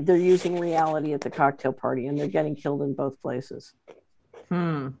 and they're using reality at the cocktail party, and they're getting killed in both places.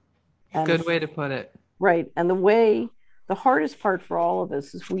 Good way to put it. Right. And the way the hardest part for all of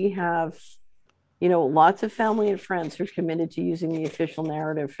us is we have, lots of family and friends who are committed to using the official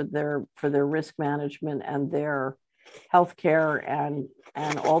narrative for their risk management and their healthcare and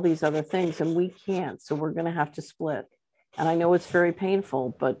all these other things, and we can't. So we're going to have to split. And I know it's very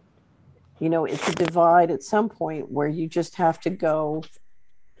painful, but it's a divide at some point where you just have to go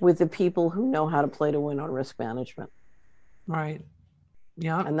with the people who know how to play to win on risk management. Right.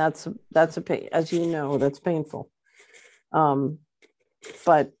 Yeah. And that's as you know, that's painful.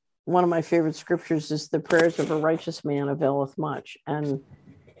 But one of my favorite scriptures is the prayers of a righteous man availeth much. And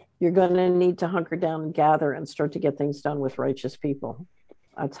you're going to need to hunker down and gather and start to get things done with righteous people.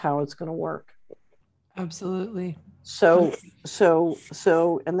 That's how it's going to work. Absolutely. So,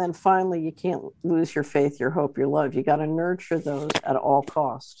 and then finally, you can't lose your faith, your hope, your love. You got to nurture those at all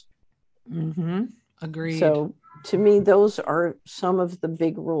costs. Mm-hmm. Agreed. So to me, those are some of the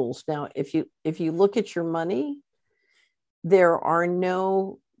big rules. Now, if you look at your money, there are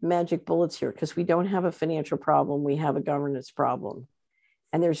no magic bullets here because we don't have a financial problem. We have a governance problem.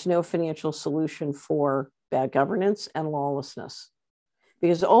 And there's no financial solution for bad governance and lawlessness.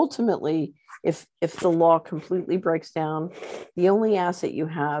 Because ultimately, if the law completely breaks down, the only asset you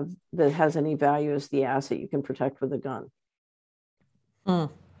have that has any value is the asset you can protect with a gun.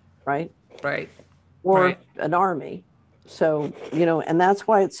 Right? Right. Or an army. So, and that's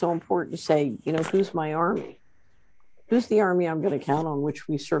why it's so important to say, who's my army? Who's the army I'm going to count on, which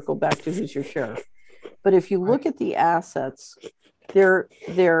we circle back to who's your sheriff. But if you look at the assets, they're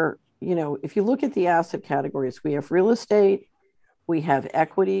if you look at the asset categories, we have real estate, we have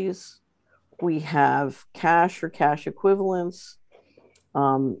equities, we have cash or cash equivalents.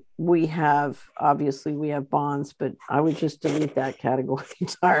 We have bonds, but I would just delete that category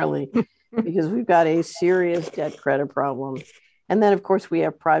entirely because we've got a serious debt credit problem. And then, of course, we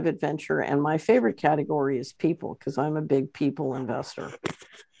have private venture. And my favorite category is people because I'm a big people investor.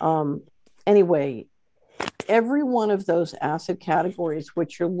 Anyway, every one of those asset categories,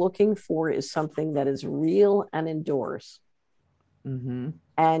 what you're looking for is something that is real and endures. Mm-hmm.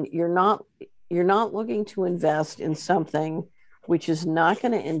 And you're not looking to invest in something which is not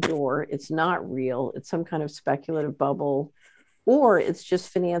going to endure. It's not real. It's some kind of speculative bubble, or it's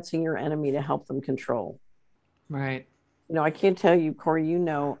just financing your enemy to help them control. Right. I can't tell you, Corey,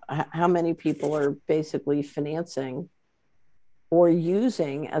 how many people are basically financing or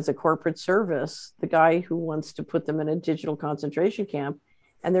using as a corporate service the guy who wants to put them in a digital concentration camp,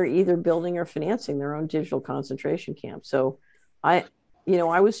 and they're either building or financing their own digital concentration camp. So I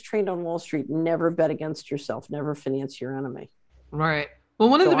was trained on Wall Street, never bet against yourself, never finance your enemy. Right. Well,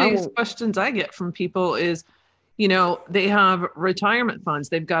 one of the biggest questions I get from people is, they have retirement funds,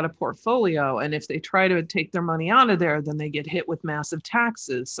 they've got a portfolio, and if they try to take their money out of there, then they get hit with massive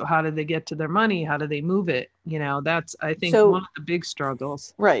taxes. So how do they get to their money? How do they move it? That's, I think, one of the big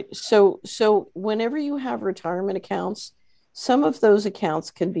struggles. Right. So whenever you have retirement accounts, some of those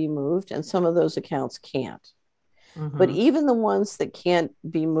accounts can be moved and some of those accounts can't. Mm-hmm. But even the ones that can't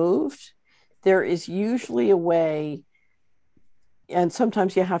be moved, there is usually a way, and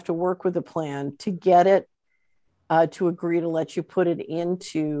sometimes you have to work with a plan to get it to agree to let you put it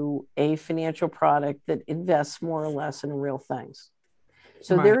into a financial product that invests more or less in real things.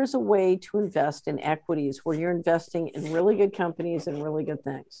 So there is a way to invest in equities where you're investing in really good companies and really good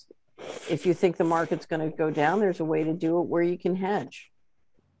things. If you think the market's going to go down, there's a way to do it where you can hedge.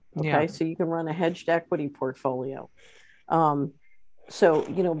 Okay, yeah. So you can run a hedged equity portfolio. But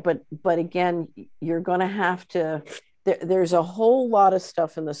again, you're going to have to, there's a whole lot of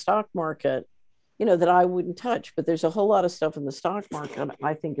stuff in the stock market, that I wouldn't touch, but there's a whole lot of stuff in the stock market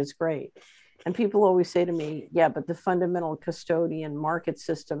I think is great. And people always say to me, yeah, but the fundamental custodian market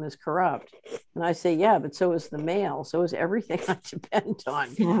system is corrupt. And I say, yeah, but so is the mail. So is everything I depend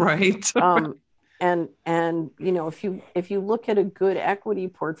on. Right. And if you look at a good equity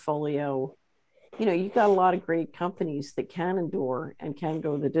portfolio, you've got a lot of great companies that can endure and can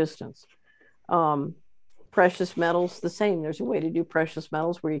go the distance. Precious metals, the same. There's a way to do precious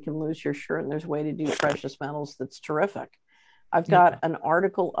metals where you can lose your shirt, and there's a way to do precious metals that's terrific. I've got an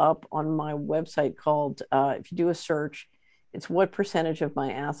article up on my website called, if you do a search, it's what percentage of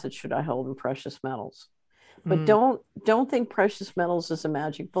my assets should I hold in precious metals? But don't think precious metals is a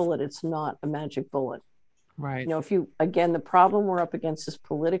magic bullet. It's not a magic bullet. Right. The problem we're up against is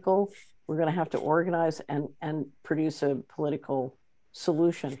political. We're going to have to organize and produce a political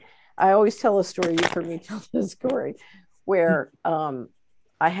solution. I always tell a story, you've heard me tell this story, where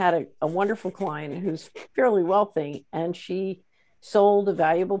I had a wonderful client who's fairly wealthy, and she sold a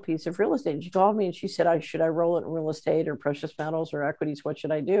valuable piece of real estate. And she called me and she said, should I roll it in real estate or precious metals or equities? What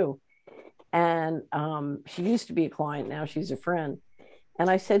should I do? And she used to be a client. Now she's a friend. And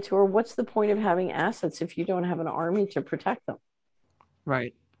I said to her, what's the point of having assets if you don't have an army to protect them?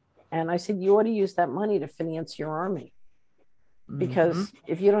 Right. And I said, you ought to use that money to finance your army. Because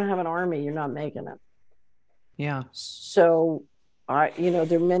if you don't have an army, you're not making it. Yeah. So there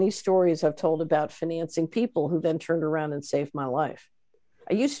are many stories I've told about financing people who then turned around and saved my life.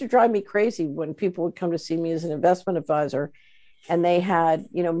 It used to drive me crazy when people would come to see me as an investment advisor and they had,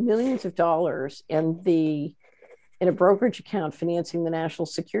 millions of dollars in a brokerage account financing the national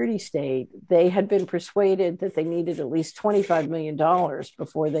security state. They had been persuaded that they needed at least $25 million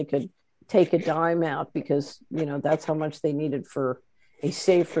before they could take a dime out because, that's how much they needed for a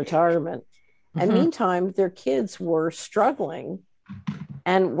safe retirement. And meantime, their kids were struggling.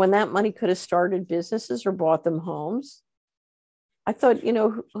 And when that money could have started businesses or bought them homes, I thought,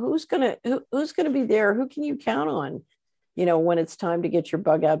 who's going to be there? Who can you count on, when it's time to get your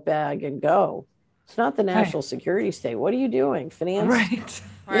bug out bag and go? It's not the national security state. What are you doing? Finance,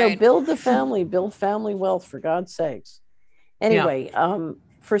 right. Build family wealth, for God's sakes. Anyway,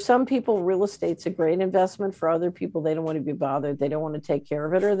 for some people, real estate's a great investment. For other people, they don't want to be bothered. They don't want to take care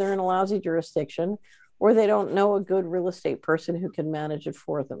of it, or they're in a lousy jurisdiction, or they don't know a good real estate person who can manage it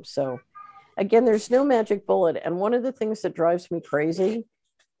for them. So again, there's no magic bullet. And one of the things that drives me crazy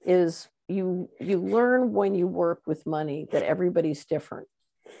is you learn when you work with money that everybody's different.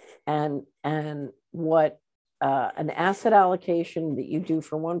 And what an asset allocation that you do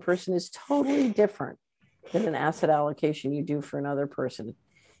for one person is totally different than an asset allocation you do for another person.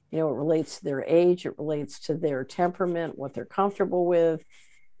 It relates to their age, it relates to their temperament, what they're comfortable with,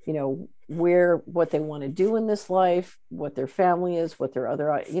 what they want to do in this life, what their family is, what their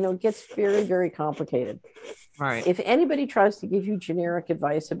other, it gets very, very complicated. Right. If anybody tries to give you generic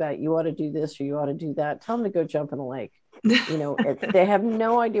advice about you ought to do this or you ought to do that, tell them to go jump in a lake. They have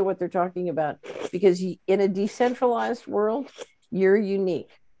no idea what they're talking about, because in a decentralized world, you're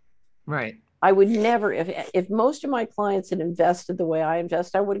unique. Right. I would never, if most of my clients had invested the way I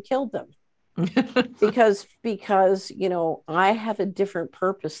invest, I would have killed them. because I have a different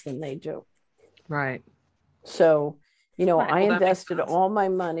purpose than they do. Right. So, I invested all my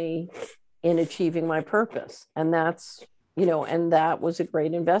money in achieving my purpose, and that's, and that was a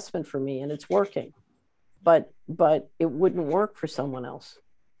great investment for me, and it's working, but it wouldn't work for someone else.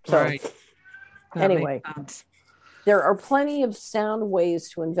 So anyway, there are plenty of sound ways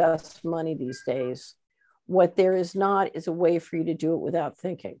to invest money these days. What there is not is a way for you to do it without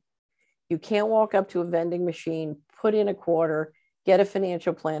thinking. You can't walk up to a vending machine, put in a quarter, get a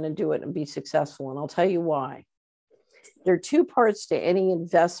financial plan and do it and be successful. And I'll tell you why. There are two parts to any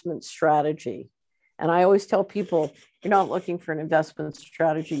investment strategy. And I always tell people, you're not looking for an investment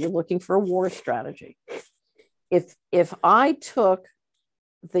strategy, you're looking for a war strategy. If I took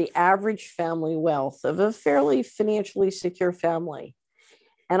the average family wealth of a fairly financially secure family,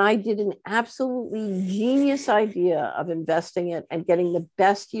 and I did an absolutely genius idea of investing it and getting the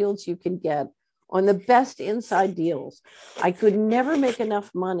best yields you can get on the best inside deals, I could never make enough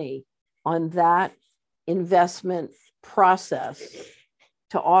money on that investment process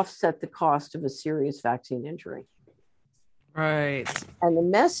to offset the cost of a serious vaccine injury. Right. And the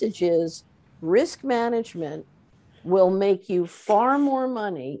message is risk management will make you far more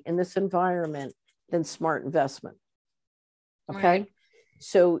money in this environment than smart investment. Okay. Right.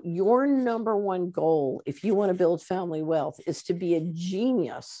 So your number one goal, if you want to build family wealth, is to be a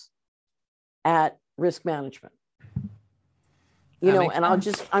genius at risk management. And I'm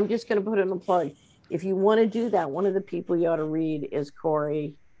just going to put in a plug. If you want to do that, one of the people you ought to read is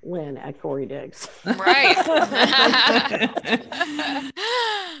Corey Lynn at Corey Diggs. Right.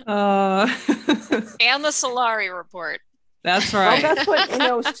 And the Solari report. That's right. Well,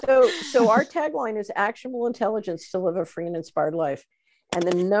 that's what, so our tagline is actionable intelligence to live a free and inspired life. And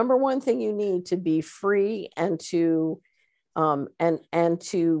the number one thing you need to be free and to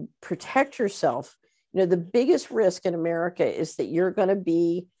protect yourself, the biggest risk in America is that you're going to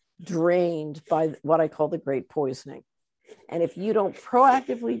be drained by what I call the great poisoning. And if you don't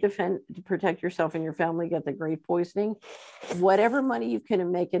proactively protect yourself and your family get the great poisoning, whatever money you can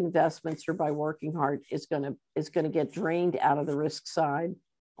make in investments or by working hard is going to get drained out of the risk side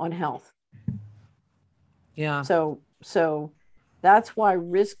on health. Yeah. So that's why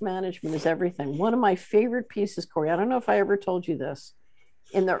risk management is everything. One of my favorite pieces, Corey, I don't know if I ever told you this.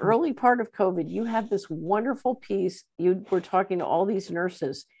 In the early part of COVID, you had this wonderful piece. You were talking to all these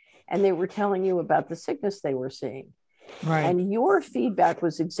nurses, and they were telling you about the sickness they were seeing. Right. And your feedback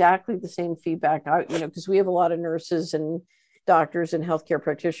was exactly the same feedback, because we have a lot of nurses and doctors and healthcare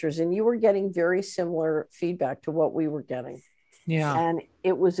practitioners, and you were getting very similar feedback to what we were getting. Yeah. And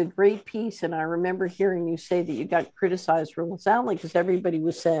it was a great piece. And I remember hearing you say that you got criticized real soundly because everybody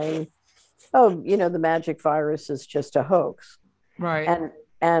was saying, oh, the magic virus is just a hoax. Right.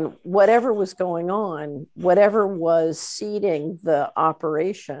 And whatever was going on, whatever was seeding the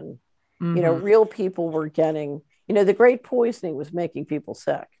operation, real people were getting, the great poisoning was making people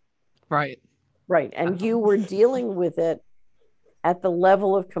sick. Right. Right. And you were dealing with it at the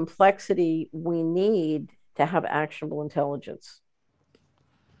level of complexity we need to have actionable intelligence.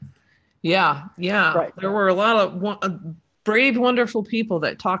 Yeah. Yeah. Right. There were a lot of brave, wonderful people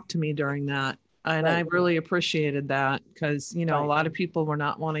that talked to me during that. And I really appreciated that because, a lot of people were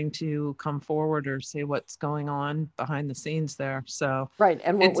not wanting to come forward or say what's going on behind the scenes there. So, right.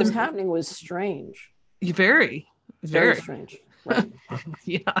 And what was happening was strange. Very, very strange. Right.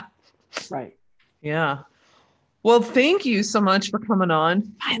 Yeah. Right. Yeah. Well, thank you so much for coming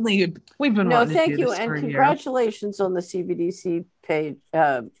on. Finally, we've been wanting to do this for a year. And congratulations on the CBDC page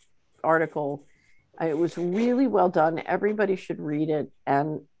article. It was really well done. Everybody should read it.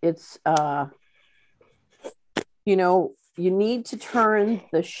 And it's, you need to turn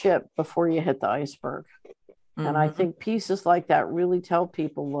the ship before you hit the iceberg. Mm-hmm. And I think pieces like that really tell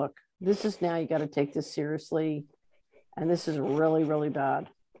people, look, this is now, you got to take this seriously. And this is really, really bad.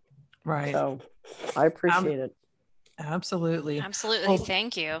 Right. So I appreciate it. Absolutely. Well,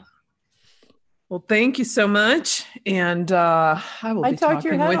 thank you. Well, thank you so much. And I will be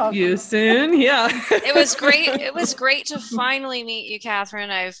talking with you soon. Yeah. It was great. It was great to finally meet you,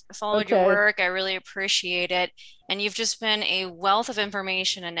 Catherine. I've followed your work. I really appreciate it. And you've just been a wealth of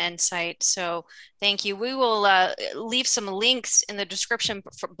information and insight. So thank you. We will leave some links in the description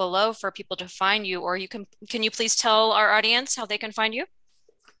below for people to find you, or can you please tell our audience how they can find you?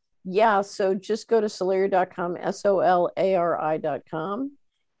 Yeah. So just go to solari.com, solari.com.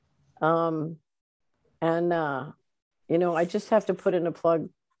 And, I just have to put in a plug,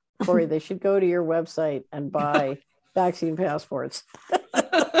 Corey. They should go to your website and buy vaccine passports.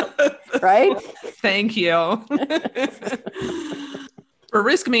 Right? Thank you. For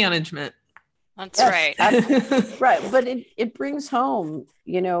risk management. That's right. Right. But it brings home,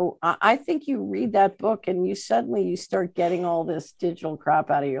 I think you read that book and you start getting all this digital crap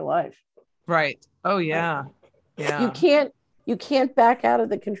out of your life. Right. Oh, yeah. Yeah. You can't back out of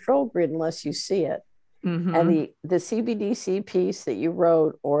the control grid unless you see it. Mm-hmm. And the CBDC piece that you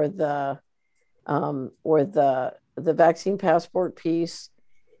wrote, or the vaccine passport piece,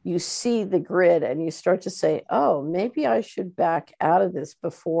 you see the grid and you start to say, oh, maybe I should back out of this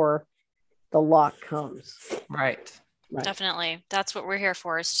before the lock comes. Right. Definitely. That's what we're here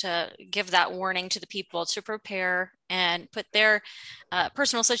for, is to give that warning to the people to prepare and put their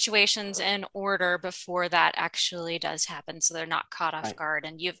personal situations in order before that actually does happen, so they're not caught off guard.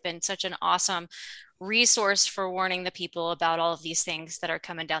 And you've been such an awesome resource for warning the people about all of these things that are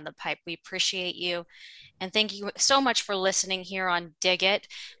coming down the pipe. We appreciate you. And thank you so much for listening here on Dig It.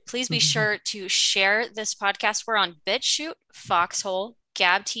 Please be sure to share this podcast. We're on BitChute, Foxhole,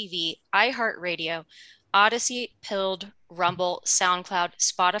 Gab TV, iHeartRadio, Odyssey, Pilled, Rumble, SoundCloud,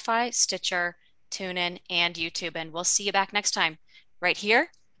 Spotify, Stitcher, TuneIn, and YouTube. And we'll see you back next time right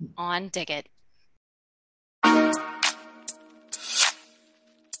here on Dig It.